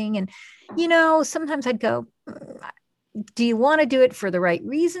women thing. And, you know, sometimes I'd go, do you want to do it for the right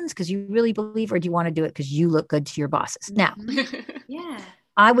reasons? Because you really believe, or do you want to do it because you look good to your bosses? Now,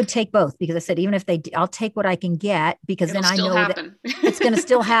 I would take both, because I said, even if I'll take what I can get, because then I know that it's going to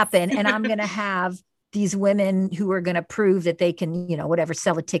still happen. And I'm going to have these women who are going to prove that they can, you know, whatever,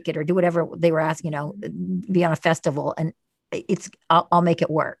 sell a ticket or do whatever they were asking, you know, be on a festival, and I'll make it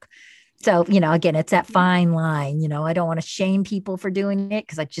work. So, you know, again, it's that fine line. You know, I don't want to shame people for doing it,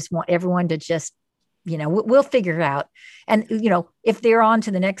 because I just want everyone to just, you know, we'll figure it out. And, you know, if they're on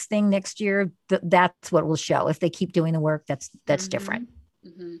to the next thing next year, that's what will show. If they keep doing the work, that's different.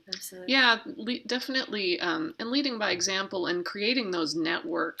 Mm-hmm. Absolutely. Yeah, definitely. And leading by example and creating those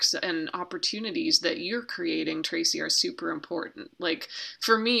networks and opportunities that you're creating, Tracy, are super important. Like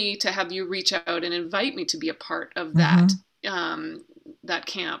for me to have you reach out and invite me to be a part of that, that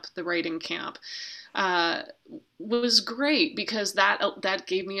camp, the writing camp, was great, because that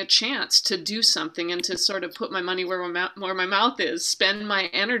gave me a chance to do something and to sort of put my money where my mouth is, spend my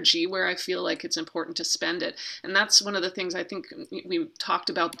energy where I feel like it's important to spend it. And that's one of the things, I think we talked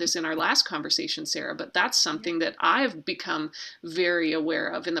about this in our last conversation, Sarah, but that's something that I've become very aware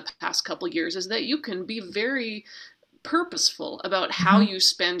of in the past couple of years, is that you can be very purposeful about how you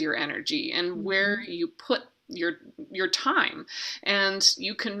spend your energy and where you put your time, and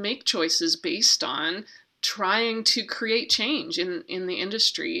you can make choices based on trying to create change in the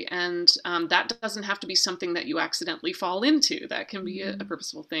industry, and that doesn't have to be something that you accidentally fall into. That can be a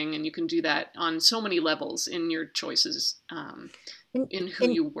purposeful thing, and you can do that on so many levels in your choices, in who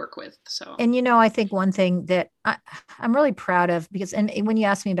you work with. So, and you know, I think one thing that I'm really proud of, because and when you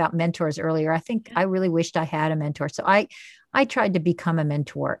asked me about mentors earlier, I think I really wished I had a mentor. So I tried to become a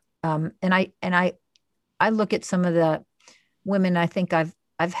mentor, and I look at some of the women I think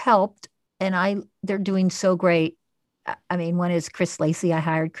I've helped, and they're doing so great. I mean, one is Chris Lacey. I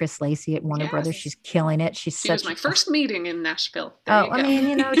hired Chris Lacey at Warner Brothers. She's killing it. She was my first meeting in Nashville. I mean,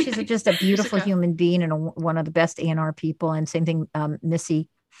 you know, she's just a beautiful human being and one of the best A&R people. And same thing, Missy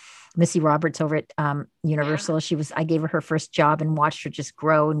Roberts over at Universal. I gave her first job and watched her just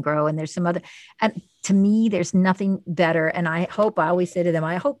grow and grow. And there's some other, and to me, there's nothing better. And I always say to them,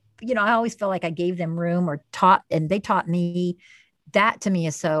 I always felt like I gave them room or taught, and they taught me. That to me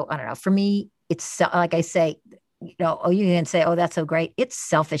is so, I don't know, for me, it's so, like I say, you know, you can say, oh, that's so great. It's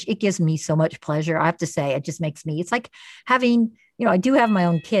selfish. It gives me so much pleasure. I have to say, it just makes me, it's like having, you know, I do have my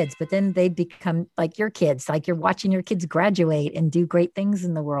own kids, but then they become like your kids, like you're watching your kids graduate and do great things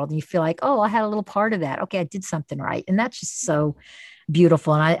in the world. And you feel like, oh, I had a little part of that. Okay, I did something right. And that's just so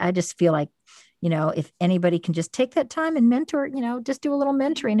beautiful. And I just feel like, you know, if anybody can just take that time and mentor, you know, just do a little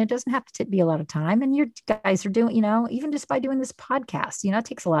mentoring. It doesn't have to be a lot of time. And you guys are doing, you know, even just by doing this podcast, you know, it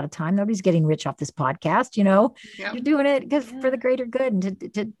takes a lot of time. Nobody's getting rich off this podcast, you know, you're doing it for the greater good,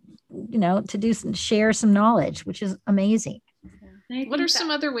 and to you know, share some knowledge, which is amazing. What are some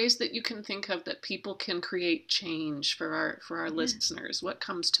other ways that you can think of that people can create change for our listeners? What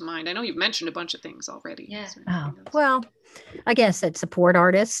comes to mind? I know you've mentioned a bunch of things already. Yeah. Well, I guess that support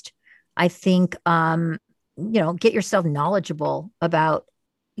artist. I think, you know, get yourself knowledgeable about,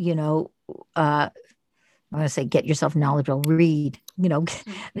 you know, I'm going to say, get yourself knowledgeable, read, you know,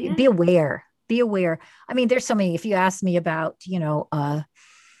 be aware. I mean, there's so many, if you ask me about, you know,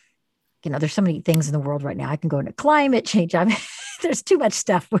 there's so many things in the world right now. I can go into climate change. I mean, there's too much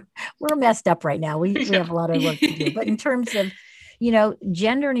stuff. We're messed up right now. We have a lot of work to do, but in terms of,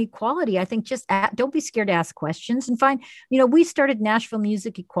 gender and equality, I think just don't be scared to ask questions and find, we started Nashville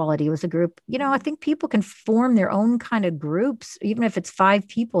Music Equality. It was a group, I think people can form their own kind of groups, even if it's 5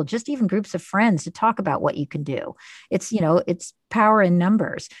 people, just even groups of friends to talk about what you can do. It's power in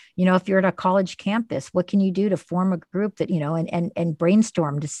numbers. If you're at a college campus, what can you do to form a group that, and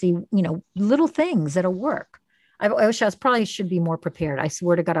brainstorm to see, little things that'll work. I wish probably should be more prepared. I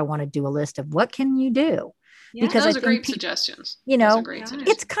swear to God, I want to do a list of what can you do? Yeah, because those are great suggestions.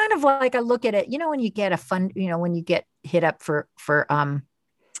 It's kind of like I look at it, when you get when you get hit up for a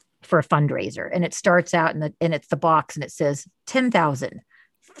fundraiser and it starts out and it's the box and it says 10,000,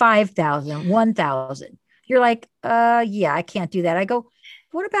 5,000, 1,000. You're like, yeah, I can't do that. I go,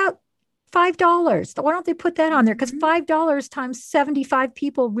 what about $5? Why don't they put that on there? Because $5 times 75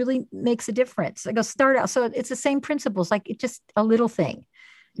 people really makes a difference. I go start out. So it's the same principles, like it's just a little thing,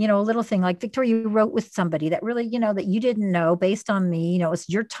 a little thing like Victoria, you wrote with somebody that really, that you didn't know based on me, it's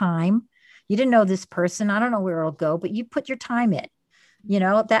your time. You didn't know this person. I don't know where it'll go, but you put your time in,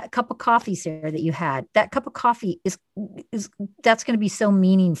 that cup of coffee, Sarah, that you had, that cup of coffee is that's going to be so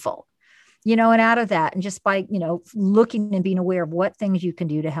meaningful. And out of that, and just by, looking and being aware of what things you can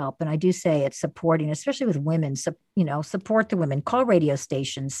do to help. And I do say it's supporting, especially with women, support the women, call radio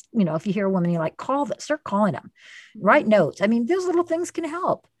stations. If you hear a woman, you're like, start calling them, write notes. I mean, those little things can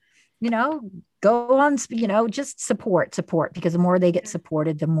help, go on, just support, because the more they get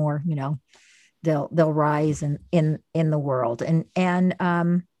supported, the more, they'll rise in the world and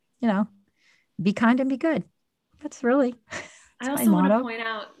be kind and be good. That's really, I also want to point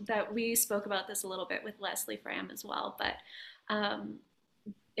out that we spoke about this a little bit with Leslie Fram as well, but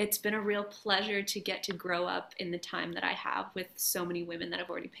it's been a real pleasure to get to grow up in the time that I have with so many women that have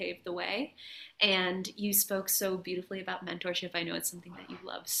already paved the way. And you spoke so beautifully about mentorship. I know it's something that you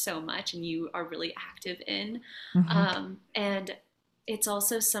love so much and you are really active in. Mm-hmm. And it's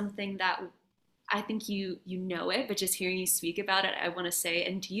also something that I think you know it, but just hearing you speak about it, I want to say,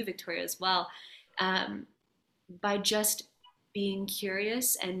 and to you, Victoria, as well, by just being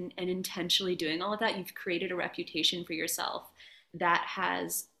curious and intentionally doing all of that, you've created a reputation for yourself that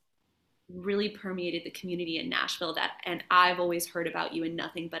has really permeated the community in Nashville, and I've always heard about you in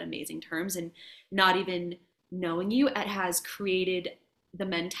nothing but amazing terms, and not even knowing you, it has created the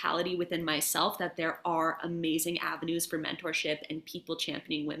mentality within myself that there are amazing avenues for mentorship and people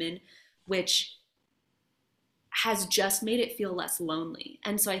championing women, which has just made it feel less lonely.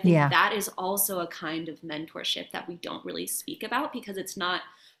 And so I think that is also a kind of mentorship that we don't really speak about because it's not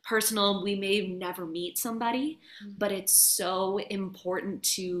personal. We may never meet somebody, but it's so important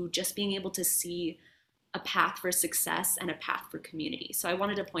to just being able to see a path for success and a path for community. So I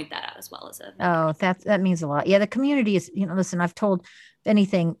wanted to point that out as well as that means a lot. Yeah. The community is, listen, I've told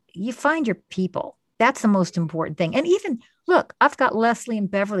anything, you find your people. That's the most important thing. And even look, I've got Leslie and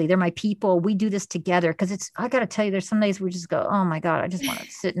Beverly. They're my people. We do this together because I got to tell you, there's some days we just go, oh my God, I just want to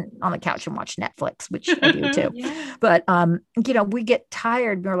sit on the couch and watch Netflix, which I do too. Yeah. But, we get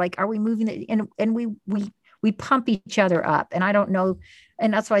tired. We're like, are we moving it? And we pump each other up. And I don't know.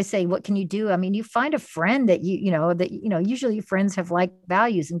 And that's why I say, what can you do? I mean, you find a friend that usually your friends have like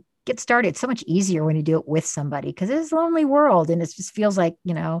values and get started. It's so much easier when you do it with somebody because it's a lonely world. And it just feels like,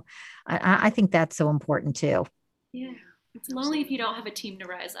 I think that's so important too. Yeah. It's lonely if you don't have a team to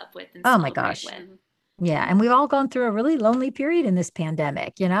rise up with. And oh my gosh. With. Yeah. And we've all gone through a really lonely period in this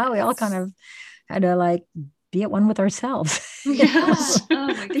pandemic. We all kind of had to be at one with ourselves. Yes. Oh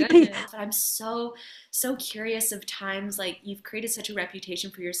my goodness. But I'm so curious of times you've created such a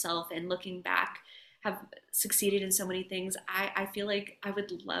reputation for yourself and looking back have succeeded in so many things. I feel like I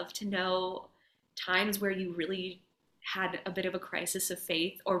would love to know times where you really had a bit of a crisis of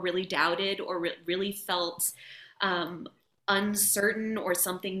faith or really doubted or really felt uncertain or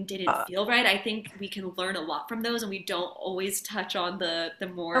something didn't feel right. I think we can learn a lot from those and we don't always touch on the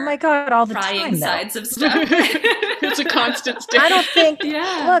more oh my God, all the trying time, sides of stuff. It's a constant state. I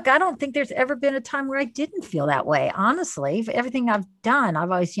don't think there's ever been a time where I didn't feel that way. Honestly, everything I've done,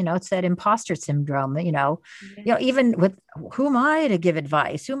 I've always, it's that imposter syndrome, even with who am I to give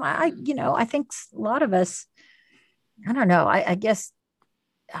advice? Who am I? I think a lot of us, I don't know. I guess,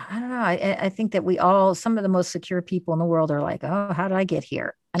 I don't know. I think that we all, some of the most secure people in the world are like, oh, how did I get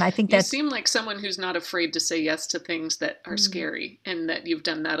here? And I think that you seem like someone who's not afraid to say yes to things that are scary and that you've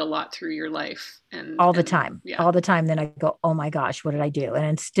done that a lot through your life. And all the time. Then I go, oh my gosh, what did I do?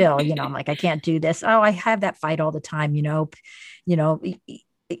 And still, I'm like, I can't do this. Oh, I have that fight all the time.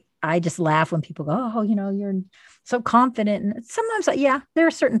 I just laugh when people go, oh, you're so confident. And sometimes, there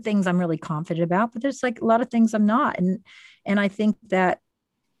are certain things I'm really confident about, but there's a lot of things I'm not. And I think that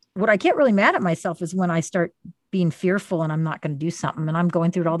what I get really mad at myself is when I start being fearful and I'm not going to do something. And I'm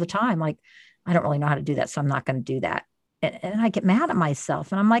going through it all the time. Like, I don't really know how to do that. So I'm not going to do that. And I get mad at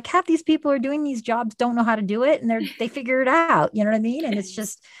myself and I'm like, half these people are doing these jobs, don't know how to do it. And they figure it out. You know what I mean? And it's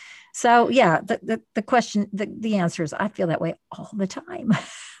just, so yeah, the question, the answer is I feel that way all the time.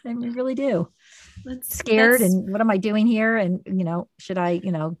 I really do. Scared. And what am I doing here? And, should I,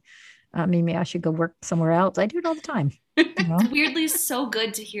 maybe I should go work somewhere else. I do it all the time. Weirdly so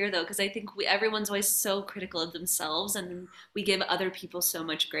good to hear though, because I think everyone's always so critical of themselves and we give other people so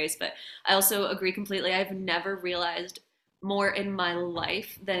much grace. But I also agree completely. I've never realized more in my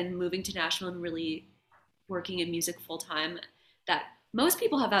life than moving to Nashville and really working in music full time that most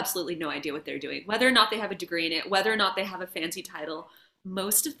people have absolutely no idea what they're doing, whether or not they have a degree in it, whether or not they have a fancy title.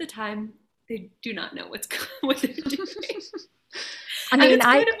 Most of the time, they do not know what they're doing. I mean, it's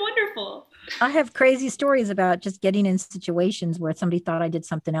kind of wonderful. I have crazy stories about just getting in situations where somebody thought I did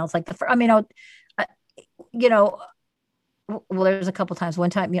something else. Like well, there's a couple times. One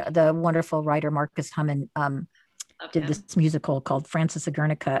time, the wonderful writer Marcus Hummon did this musical called Francis of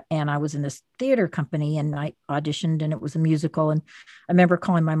Guernica, and I was in this theater company, and I auditioned, and it was a musical. And I remember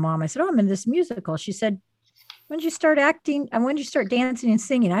calling my mom. I said, "Oh, I'm in this musical." She said, "When did you start acting? And when did you start dancing and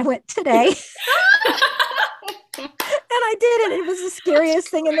singing?" I went, "Today." And I did it. It was the scariest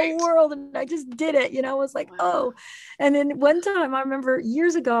thing in the world. And I just did it. I was like, oh. And then one time I remember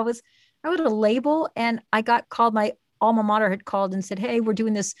years ago, I was at a label and I got called, my alma mater had called and said, "Hey, we're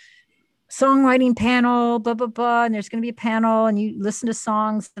doing this songwriting panel, blah, blah, blah. And there's going to be a panel and you listen to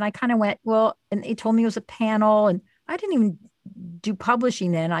songs." And I kind of went, well, and they told me it was a panel and I didn't even do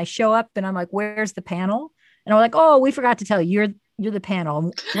publishing then. I show up and I'm like, "Where's the panel?" And I'm like, "Oh, we forgot to tell you, you're the panel.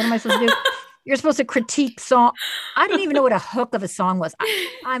 What am I supposed to do?" "You're supposed to critique song." I didn't even know what a hook of a song was.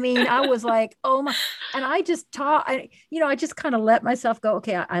 I mean, I was like, oh my, and I just taught, I just kind of let myself go.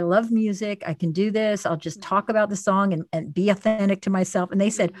 Okay. I love music. I can do this. I'll just talk about the song and be authentic to myself. And they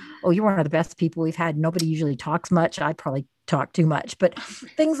said, "Oh, you're one of the best people we've had. Nobody usually talks much." I probably talk too much, but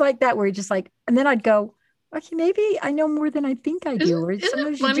things like that, where you're just like, and then I'd go, "Okay, maybe I know more than I think I do." Isn't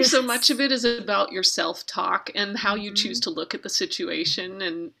it funny? So much of it is about your self-talk and how you choose to look at the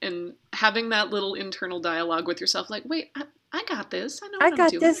situation and having that little internal dialogue with yourself. Like, wait, I got this. I know what I'm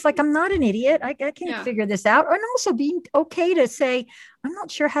doing. This. Like, I'm not an idiot. I can't figure this out. And also being okay to say, "I'm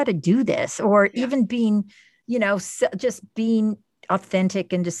not sure how to do this," or even being, just being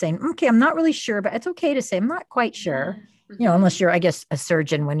authentic and just saying, "Okay, I'm not really sure," but it's okay to say, "I'm not quite sure." Unless you're, I guess, a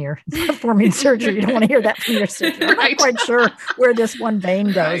surgeon, when you're performing surgery, you don't want to hear that from your surgeon. "I'm not quite sure where this one vein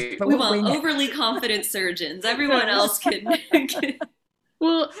goes." Right. But we want overly confident surgeons. Everyone else can.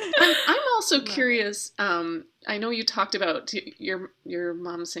 Well, I'm also curious. I know you talked about your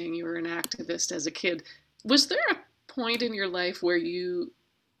mom saying you were an activist as a kid. Was there a point in your life where you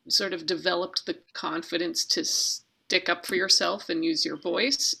sort of developed the confidence to stick up for yourself and use your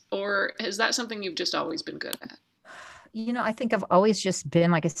voice, or is that something you've just always been good at? I think I've always just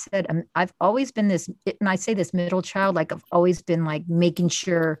been, like I said, I've always been this, and I say this middle child, like I've always been like making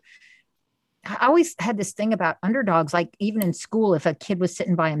sure. I always had this thing about underdogs. Like even in school, if a kid was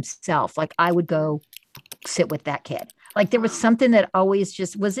sitting by himself, like I would go sit with that kid. Like there was something that always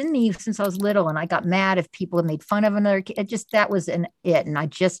just was in me since I was little. And I got mad if people had made fun of another kid. That was it.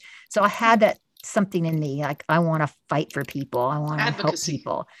 And so I had that something in me. Like I want to fight for people. I want to help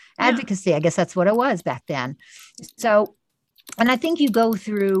people. Advocacy. I guess that's what it was back then. So, and I think you go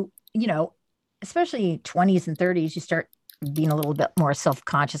through, especially 20s and 30s, you start being a little bit more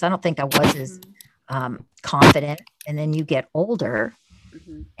self-conscious. I don't think I was as confident. And then you get older.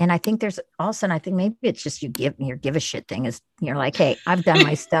 And I think there's also, and I think maybe it's just your give a shit thing is you're like, "Hey, I've done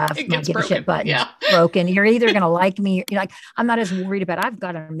my stuff. My give a shit button is broken. You're either going to like me. You're like, I'm not as worried about, I've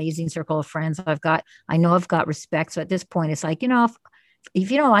got an amazing circle of friends. I know I've got respect. So at this point, it's like,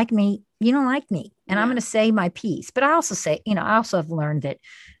 if you don't like me, you don't like me. And I'm going to say my piece. But I also say, I also have learned that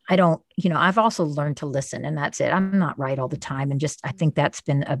I don't, I've also learned to listen, and that's it. I'm not right all the time. And just, I think that's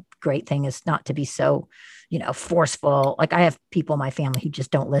been a great thing, is not to be so, forceful. Like I have people in my family who just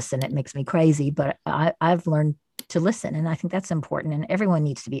don't listen. It makes me crazy, but I've learned to listen. And I think that's important. And everybody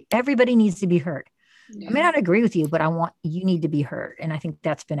needs to be heard. I may not agree with you, but you need to be heard. And I think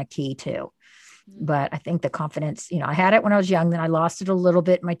that's been a key too. But I think the confidence, I had it when I was young, then I lost it a little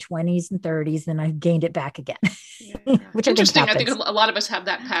bit in my 20s and 30s, and I gained it back again. Which interesting. I think a lot of us have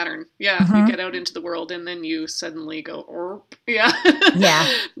that pattern. Yeah. You get out into the world and then you suddenly go, yeah.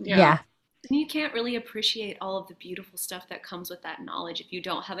 Yeah. And you can't really appreciate all of the beautiful stuff that comes with that knowledge if you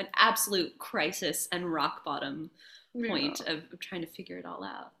don't have an absolute crisis and rock bottom point of trying to figure it all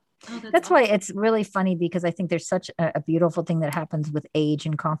out. Oh, That's why awesome. it's really funny, because I think there's such a beautiful thing that happens with age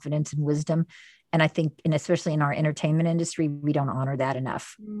and confidence and wisdom. And I think, and especially in our entertainment industry, we don't honor that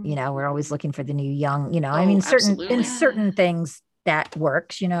enough. Mm. We're always looking for the new young, I Oh, mean, in absolutely. Yeah. certain things that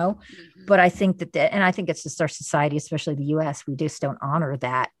works, Mhm. but I think and I think it's just our society, especially the US, we just don't honor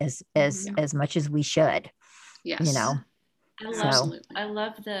that Mhm. as much as we should, you Yes, know? So, absolutely. I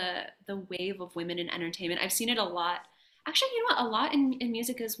love the wave of women in entertainment. I've seen it a lot. Actually, you know what? A lot in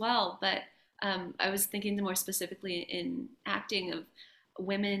music as well. But I was thinking more specifically in acting of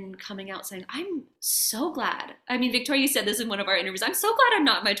women coming out saying, "I'm so glad." I mean, Victoria, you said this in one of our interviews. I'm so glad I'm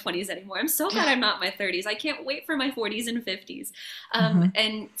not in my 20s anymore. I'm so glad Yeah. I'm not in my 30s. I can't wait for my 40s and 50s. mhm.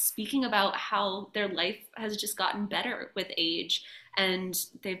 And speaking about how their life has just gotten better with age and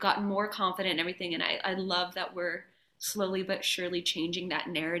they've gotten more confident and everything. And I love that we're slowly but surely changing that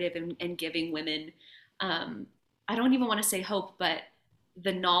narrative and giving women, um, I don't even want to say hope, but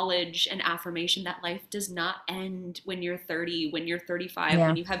the knowledge and affirmation that life does not end when you're 30, when you're 35, when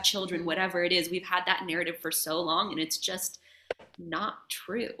Yeah. you have children, whatever it is. We've had that narrative for so long, and it's just not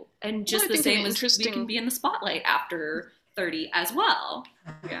true. And Well, I just the think an same as we can interesting, be in the spotlight after 30 as well.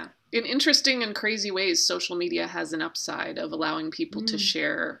 yeah, in interesting and crazy ways, social media has an upside of allowing people to Mm.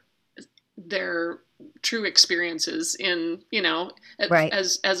 share their true experiences in, Right.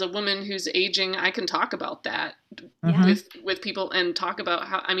 as a woman who's aging, I can talk about that Yeah. Mhm. with people and talk about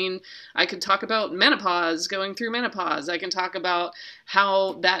how, I mean, I could talk about menopause, going through menopause. I can talk about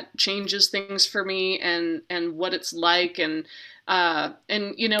how that changes things for me and what it's like, and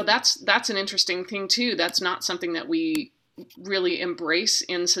that's an interesting thing too. That's not something that we really embrace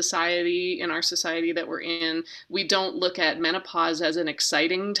in society, in our society that we're in. We don't look at menopause as an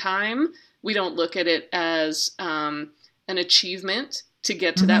exciting time. We don't look at it as an achievement to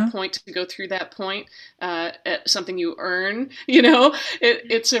get to that Mhm. point, to go through that point, something you earn.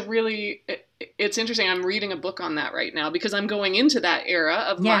 It's a really, it's interesting. I'm reading a book on that right now because I'm going into that era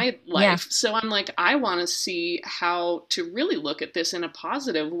of Yeah. my Yeah. life. So I'm like, I want to see how to really look at this in a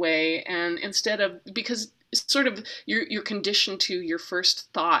positive way, and instead of, because sort of you're conditioned to your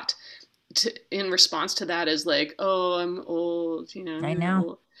first thought in response to that is like, oh, I'm old, I you're know.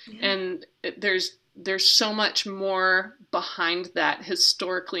 old. Yeah. And there's so much more behind that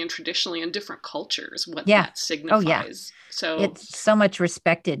historically and traditionally in different cultures, what Yeah. that Oh, yeah. signifies. So It's so much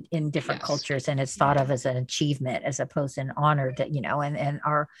respected in different yes. cultures, and it's thought Yeah. of as an achievement as opposed to an honor, that and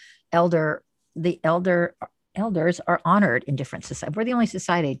our elder the elders are honored in different societies. We're the only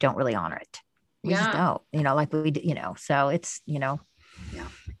society that don't really honor it. We just Yeah. don't, like we do, so it's, Yeah.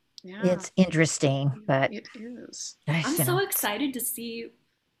 Yeah. it's interesting, but It is. I'm you so know excited to see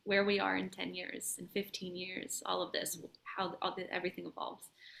where we are in 10 years, in 15 years, all of this, how everything evolves.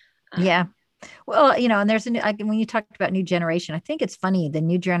 yeah. Um, Well, and there's when you talked about new generation, I think it's funny, the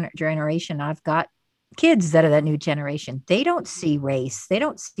new generation. I've got kids that are that new generation. They don't see race. They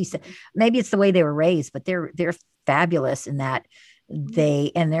don't see. Maybe it's the way they were raised, but they're fabulous in that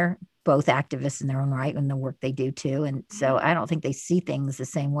they're both activists in their own right and the work they do too. And so I don't think they see things the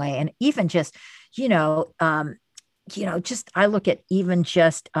same way. And even just, you know, um, just I look at even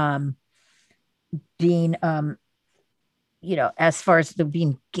just being as far as the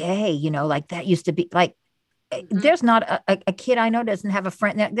being gay, like that used to be like, Mm-hmm. there's not a kid I know doesn't have a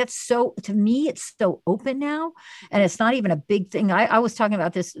friend. That's so, to me, it's so open now. And it's not even a big thing. I was talking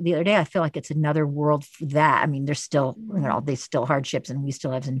about this the other day. I feel like it's another world for that. I mean, there's still, there's still hardships and we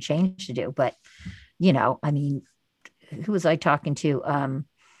still have some change to do. But, I mean, who was I talking to?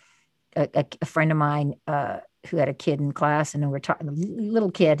 A friend of mine who had a kid in class, and we were talking, a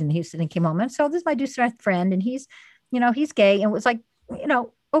little kid, and he came home, and so this is my dear friend, and he's gay, and it was like,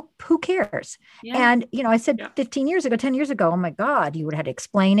 oh, who cares? yeah. And I said Yeah. 15 years ago, 10 years ago, oh my God, you would have had to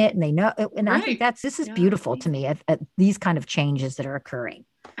explain it, and they know. And I think Right. this is Yeah. beautiful to me, at these kind of changes that are occurring.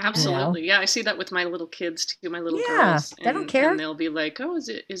 Absolutely. Yeah, I see that with my little kids too, my little Yeah, girls. they don't And care. they'll be like, "Oh,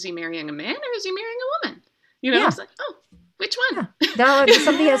 is he marrying a man or is he marrying a woman?" Yeah. It's like, "Oh, which Yeah. one?"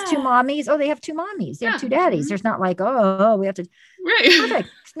 Somebody has two Yeah. mommies. Oh, they have two mommies. They have Yeah. two daddies. Mhm. There's not like, oh, we have to. Right. Perfect.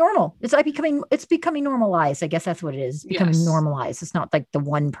 It's normal. It's like becoming normalized. I guess that's what it is. Becoming Yes. normalized. It's not like the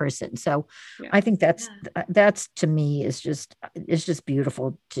one person. So Yeah. I think that's to me is just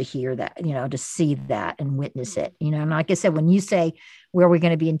beautiful to hear that, to see that and witness it, and like I said, when you say where we're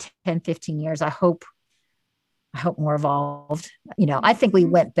going to be in 10, 15 years, I hope more evolved. I think we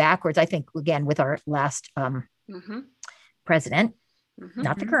went backwards. I think, again, with our last Mm-hmm. president, Mm-hmm.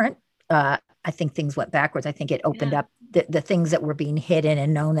 not the current. I think things went backwards. I think it opened Yeah. up the things that were being hidden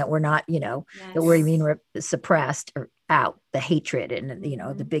and known that were not, that were being suppressed or out, the hatred and,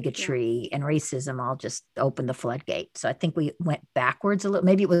 the bigotry and racism all just opened the floodgate. So I think we went backwards a little.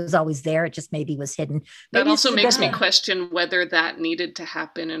 Maybe it was always there. It just maybe was hidden. Maybe that also makes me question whether that needed to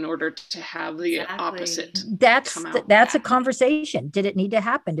happen in order to have the opposite. That's a conversation. Did it need to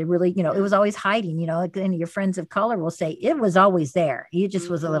happen? Did really, it was always hiding, like your friends of color will say it was always there. It just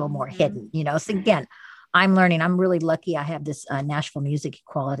was a little more hidden, So again, I'm learning. I'm really lucky. I have this Nashville Music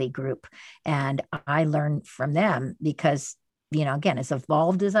Equality group, and I learn from them because, again, as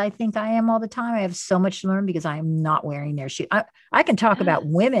evolved as I think I am all the time, I have so much to learn because I'm not wearing their shoes. I can talk about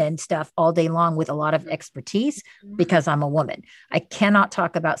women stuff all day long with a lot of expertise because I'm a woman. I cannot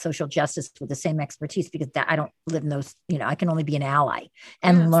talk about social justice with the same expertise because I don't live in those, I can only be an ally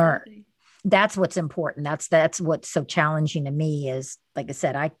and learn. Absolutely. That's what's important. That's what's so challenging to me is, like I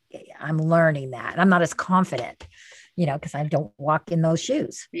said, I'm learning that. I'm not as confident, because I don't walk in those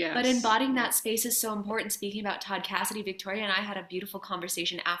shoes. Yes. But embodying that space is so important. Speaking about Todd Cassidy, Victoria and I had a beautiful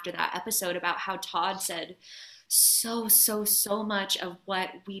conversation after that episode about how Todd said so much of what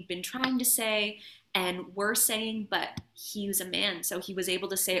we'd been trying to say and were saying, but he was a man. So he was able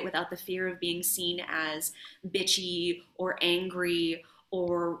to say it without the fear of being seen as bitchy or angry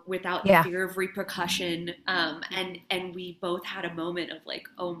or without the fear of repercussion. And we both had a moment of like,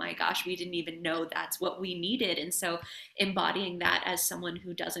 oh my gosh, we didn't even know that's what we needed. And so embodying that as someone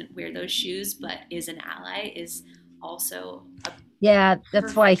who doesn't wear those shoes, but is an ally is also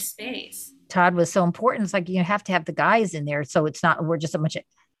that's why space. Todd was so important. It's like, you have to have the guys in there. So it's not, we're just a bunch of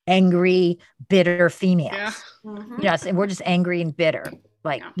angry, bitter females. Yeah. Mm-hmm. Yes. And we're just angry and bitter.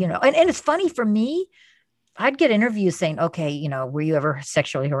 Like, and it's funny for me, I'd get interviews saying, okay, were you ever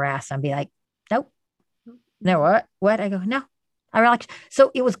sexually harassed? I'd be like, nope. No, what? I go, no. I relax.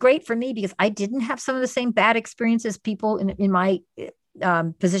 So it was great for me because I didn't have some of the same bad experiences people in my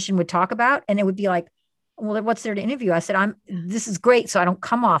position would talk about. And it would be like, well, what's there to interview? I said, this is great. So I don't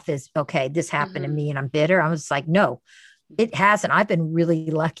come off as, okay, this happened to me and I'm bitter. I was like, no, it hasn't. I've been really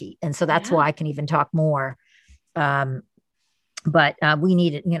lucky. And so that's why I can even talk more. But we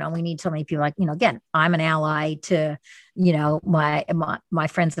need so many people like, again, I'm an ally to, my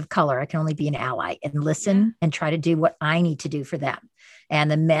friends of color. I can only be an ally and listen and try to do what I need to do for them. And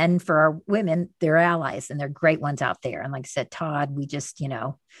the men for our women, they're allies and they're great ones out there. And like I said, Todd, we just,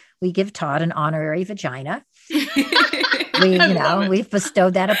 we give Todd an honorary vagina. We've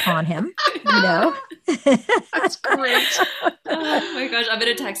bestowed that upon him, That's great. Oh my gosh, I'm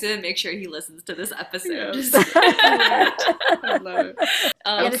gonna text him and make sure he listens to this episode. Yes. I love it.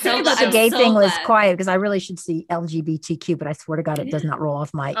 The thing about the gay thing was quiet because I really should see LGBTQ, but I swear to God, it does not roll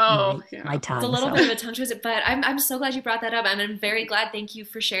off my tongue. It's a little bit of a tongue twister, but I'm so glad you brought that up, and I'm very glad. Thank you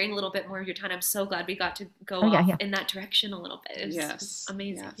for sharing a little bit more of your time. I'm so glad we got to go off in that direction a little bit. It's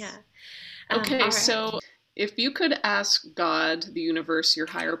amazing. Yes. Yeah. Okay, so if you could ask God, the universe, your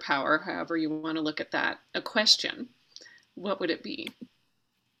higher power, however you want to look at that, a question, what would it be?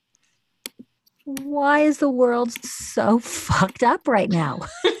 Why is the world so fucked up right now?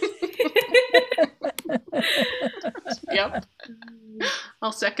 Yep.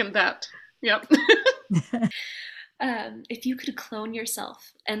 I'll second that. Yep. If you could clone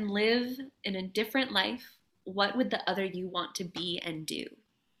yourself and live in a different life, what would the other you want to be and do?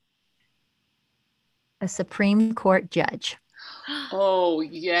 A Supreme Court judge. Oh,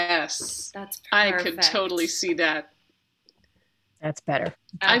 yes. That's perfect. I could totally see that. That's better.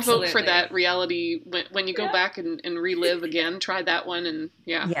 Absolutely. I vote for that reality. When you go back and relive again, try that one. And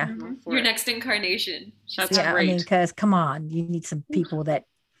your next incarnation. That's great. I mean, because come on, you need some people that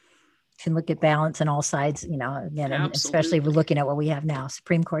can look at balance on all sides, again, and especially if we're looking at what we have now.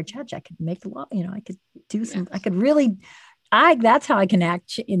 Supreme Court judge, I could make the law, I could do some, I could really... that's how I can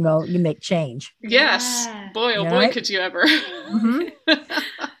act, you make change. Yes. Yeah. Boy, oh boy, could you ever. Mm-hmm.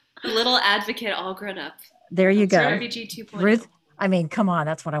 Little advocate all grown up. There you go. RBG 2.0. Ruth, I mean, come on,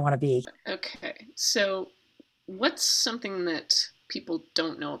 that's what I want to be. Okay. So what's something that people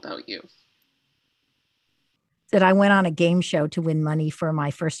don't know about you? That I went on a game show to win money for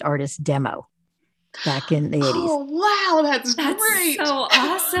my first artist demo back in the 80s. Oh, wow. That's great. So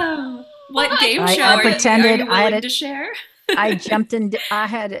awesome. What game show I pretended are you willing to share? I jumped in.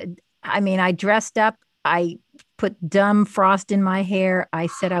 I dressed up. I put dumb frost in my hair. I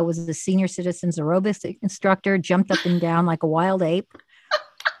said I was a senior citizens aerobics instructor, jumped up and down like a wild ape,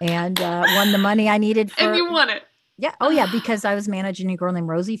 and won the money I needed. And you won it. Yeah. Oh, yeah. Because I was managing a girl named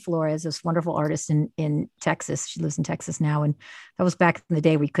Rosie Flores, this wonderful artist in Texas. She lives in Texas now. And that was back in the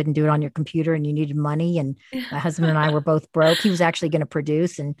day where you couldn't do it on your computer and you needed money. And my husband and I were both broke. He was actually going to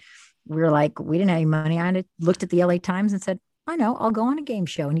produce. And we were like, we didn't have any money. I looked at the LA Times and said, I know, I'll go on a game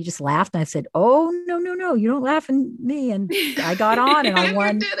show. And he just laughed. And I said, oh, no, you don't laugh at me. And I got on and I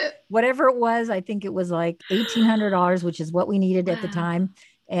won whatever it was. I think it was like $1,800, which is what we needed at the time.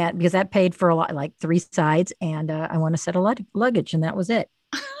 And because that paid for a lot, like 3 sides. And I won a set of luggage, and that was it.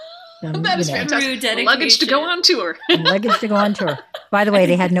 That is fantastic. Luggage to go on tour. Luggage to go on tour. By the way,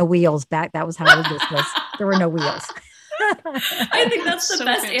 they had no wheels back. That was how this was. There were no wheels. I think that's the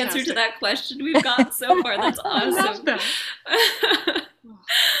best answer to that question we've got so far. That's awesome.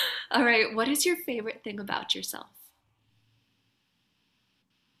 All right. What is your favorite thing about yourself?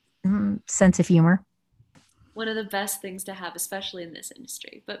 Sense of humor. One of the best things to have, especially in this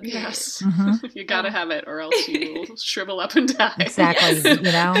industry. But yes, you got to have it, or else you will shrivel up and die. Exactly. You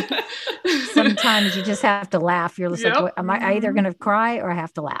know, sometimes you just have to laugh. You're just like, am I either going to cry or I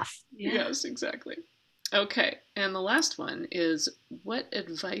have to laugh? Yes, exactly. Okay, and the last one is, what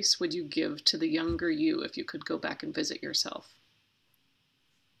advice would you give to the younger you if you could go back and visit yourself?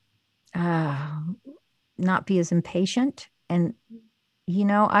 Not be as impatient. And, you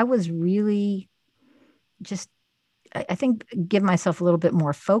know, I was really just, I think, give myself a little bit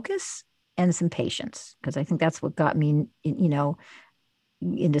more focus and some patience, because I think that's what got me, you know,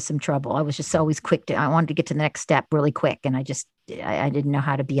 into some trouble. I was just always quick I wanted to get to the next step really quick. And I didn't know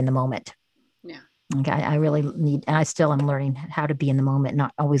how to be in the moment. Yeah. Okay, I really need, and I still am learning how to be in the moment,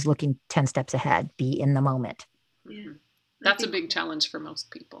 not always looking 10 steps ahead, be in the moment. Yeah. That's a big challenge for most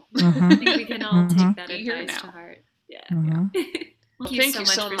people. I think we can all take that advice to heart. Yeah. Well, thank you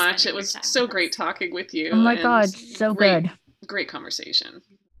so much. It was so great talking with you. Oh my God, so good. Great conversation.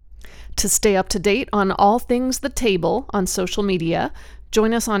 To stay up to date on all things The Table on social media,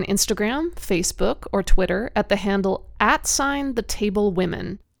 join us on Instagram, Facebook, or Twitter at the handle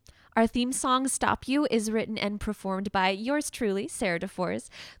 @TheTableWomen. Our theme song, Stop You, is written and performed by yours truly, Sarah DeForest,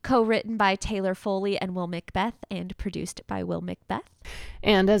 co-written by Taylor Foley and Will Macbeth, and produced by Will Macbeth.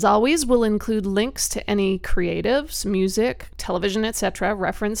 And as always, we'll include links to any creatives, music, television, etc.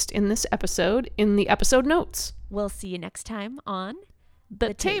 referenced in this episode in the episode notes. We'll see you next time on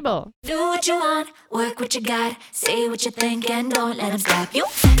The Table. Do what you want, work what you got, say what you think, and don't let them stop you.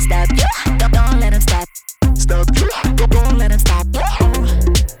 Stop you, don't let them stop. Stop you, don't let them stop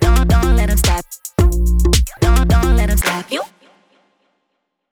you.